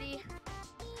 Almighty.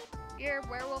 You're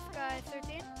Werewolf Guy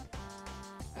 13?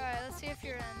 Alright, let's see if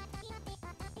you're in.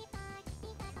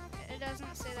 It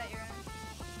doesn't say that you're in.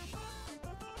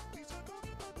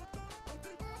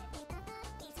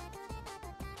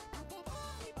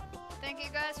 Thank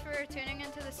you guys for tuning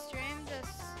into the stream.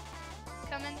 Just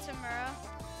come in tomorrow.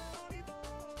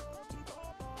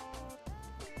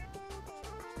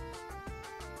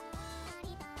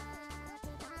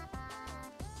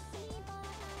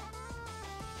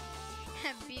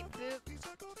 Beep boop.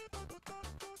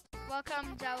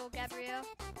 Welcome, Joel Gabriel.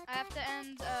 I have to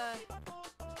end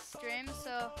stream,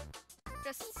 so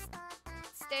just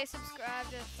stay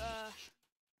subscribed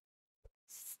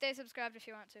if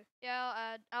you want to.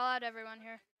 Yeah, I'll add everyone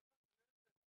here.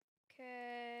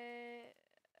 Okay,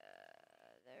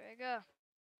 there we go.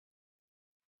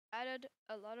 Added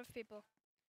a lot of people.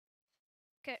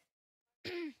 Okay.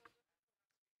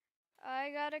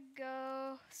 I gotta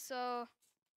go, so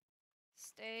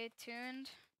stay tuned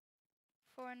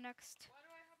for next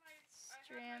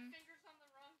stream. fingers on the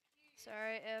wrong key.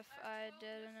 Sorry if I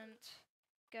didn't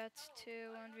get to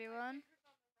 1v1.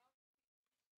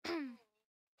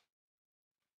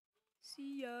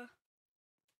 See ya.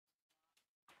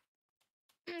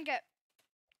 Okay.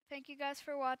 Thank you guys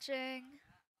for watching.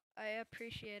 I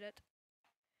appreciate it.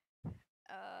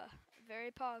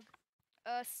 Very pog.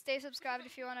 Stay subscribed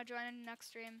if you want to join in the next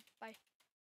stream. Bye.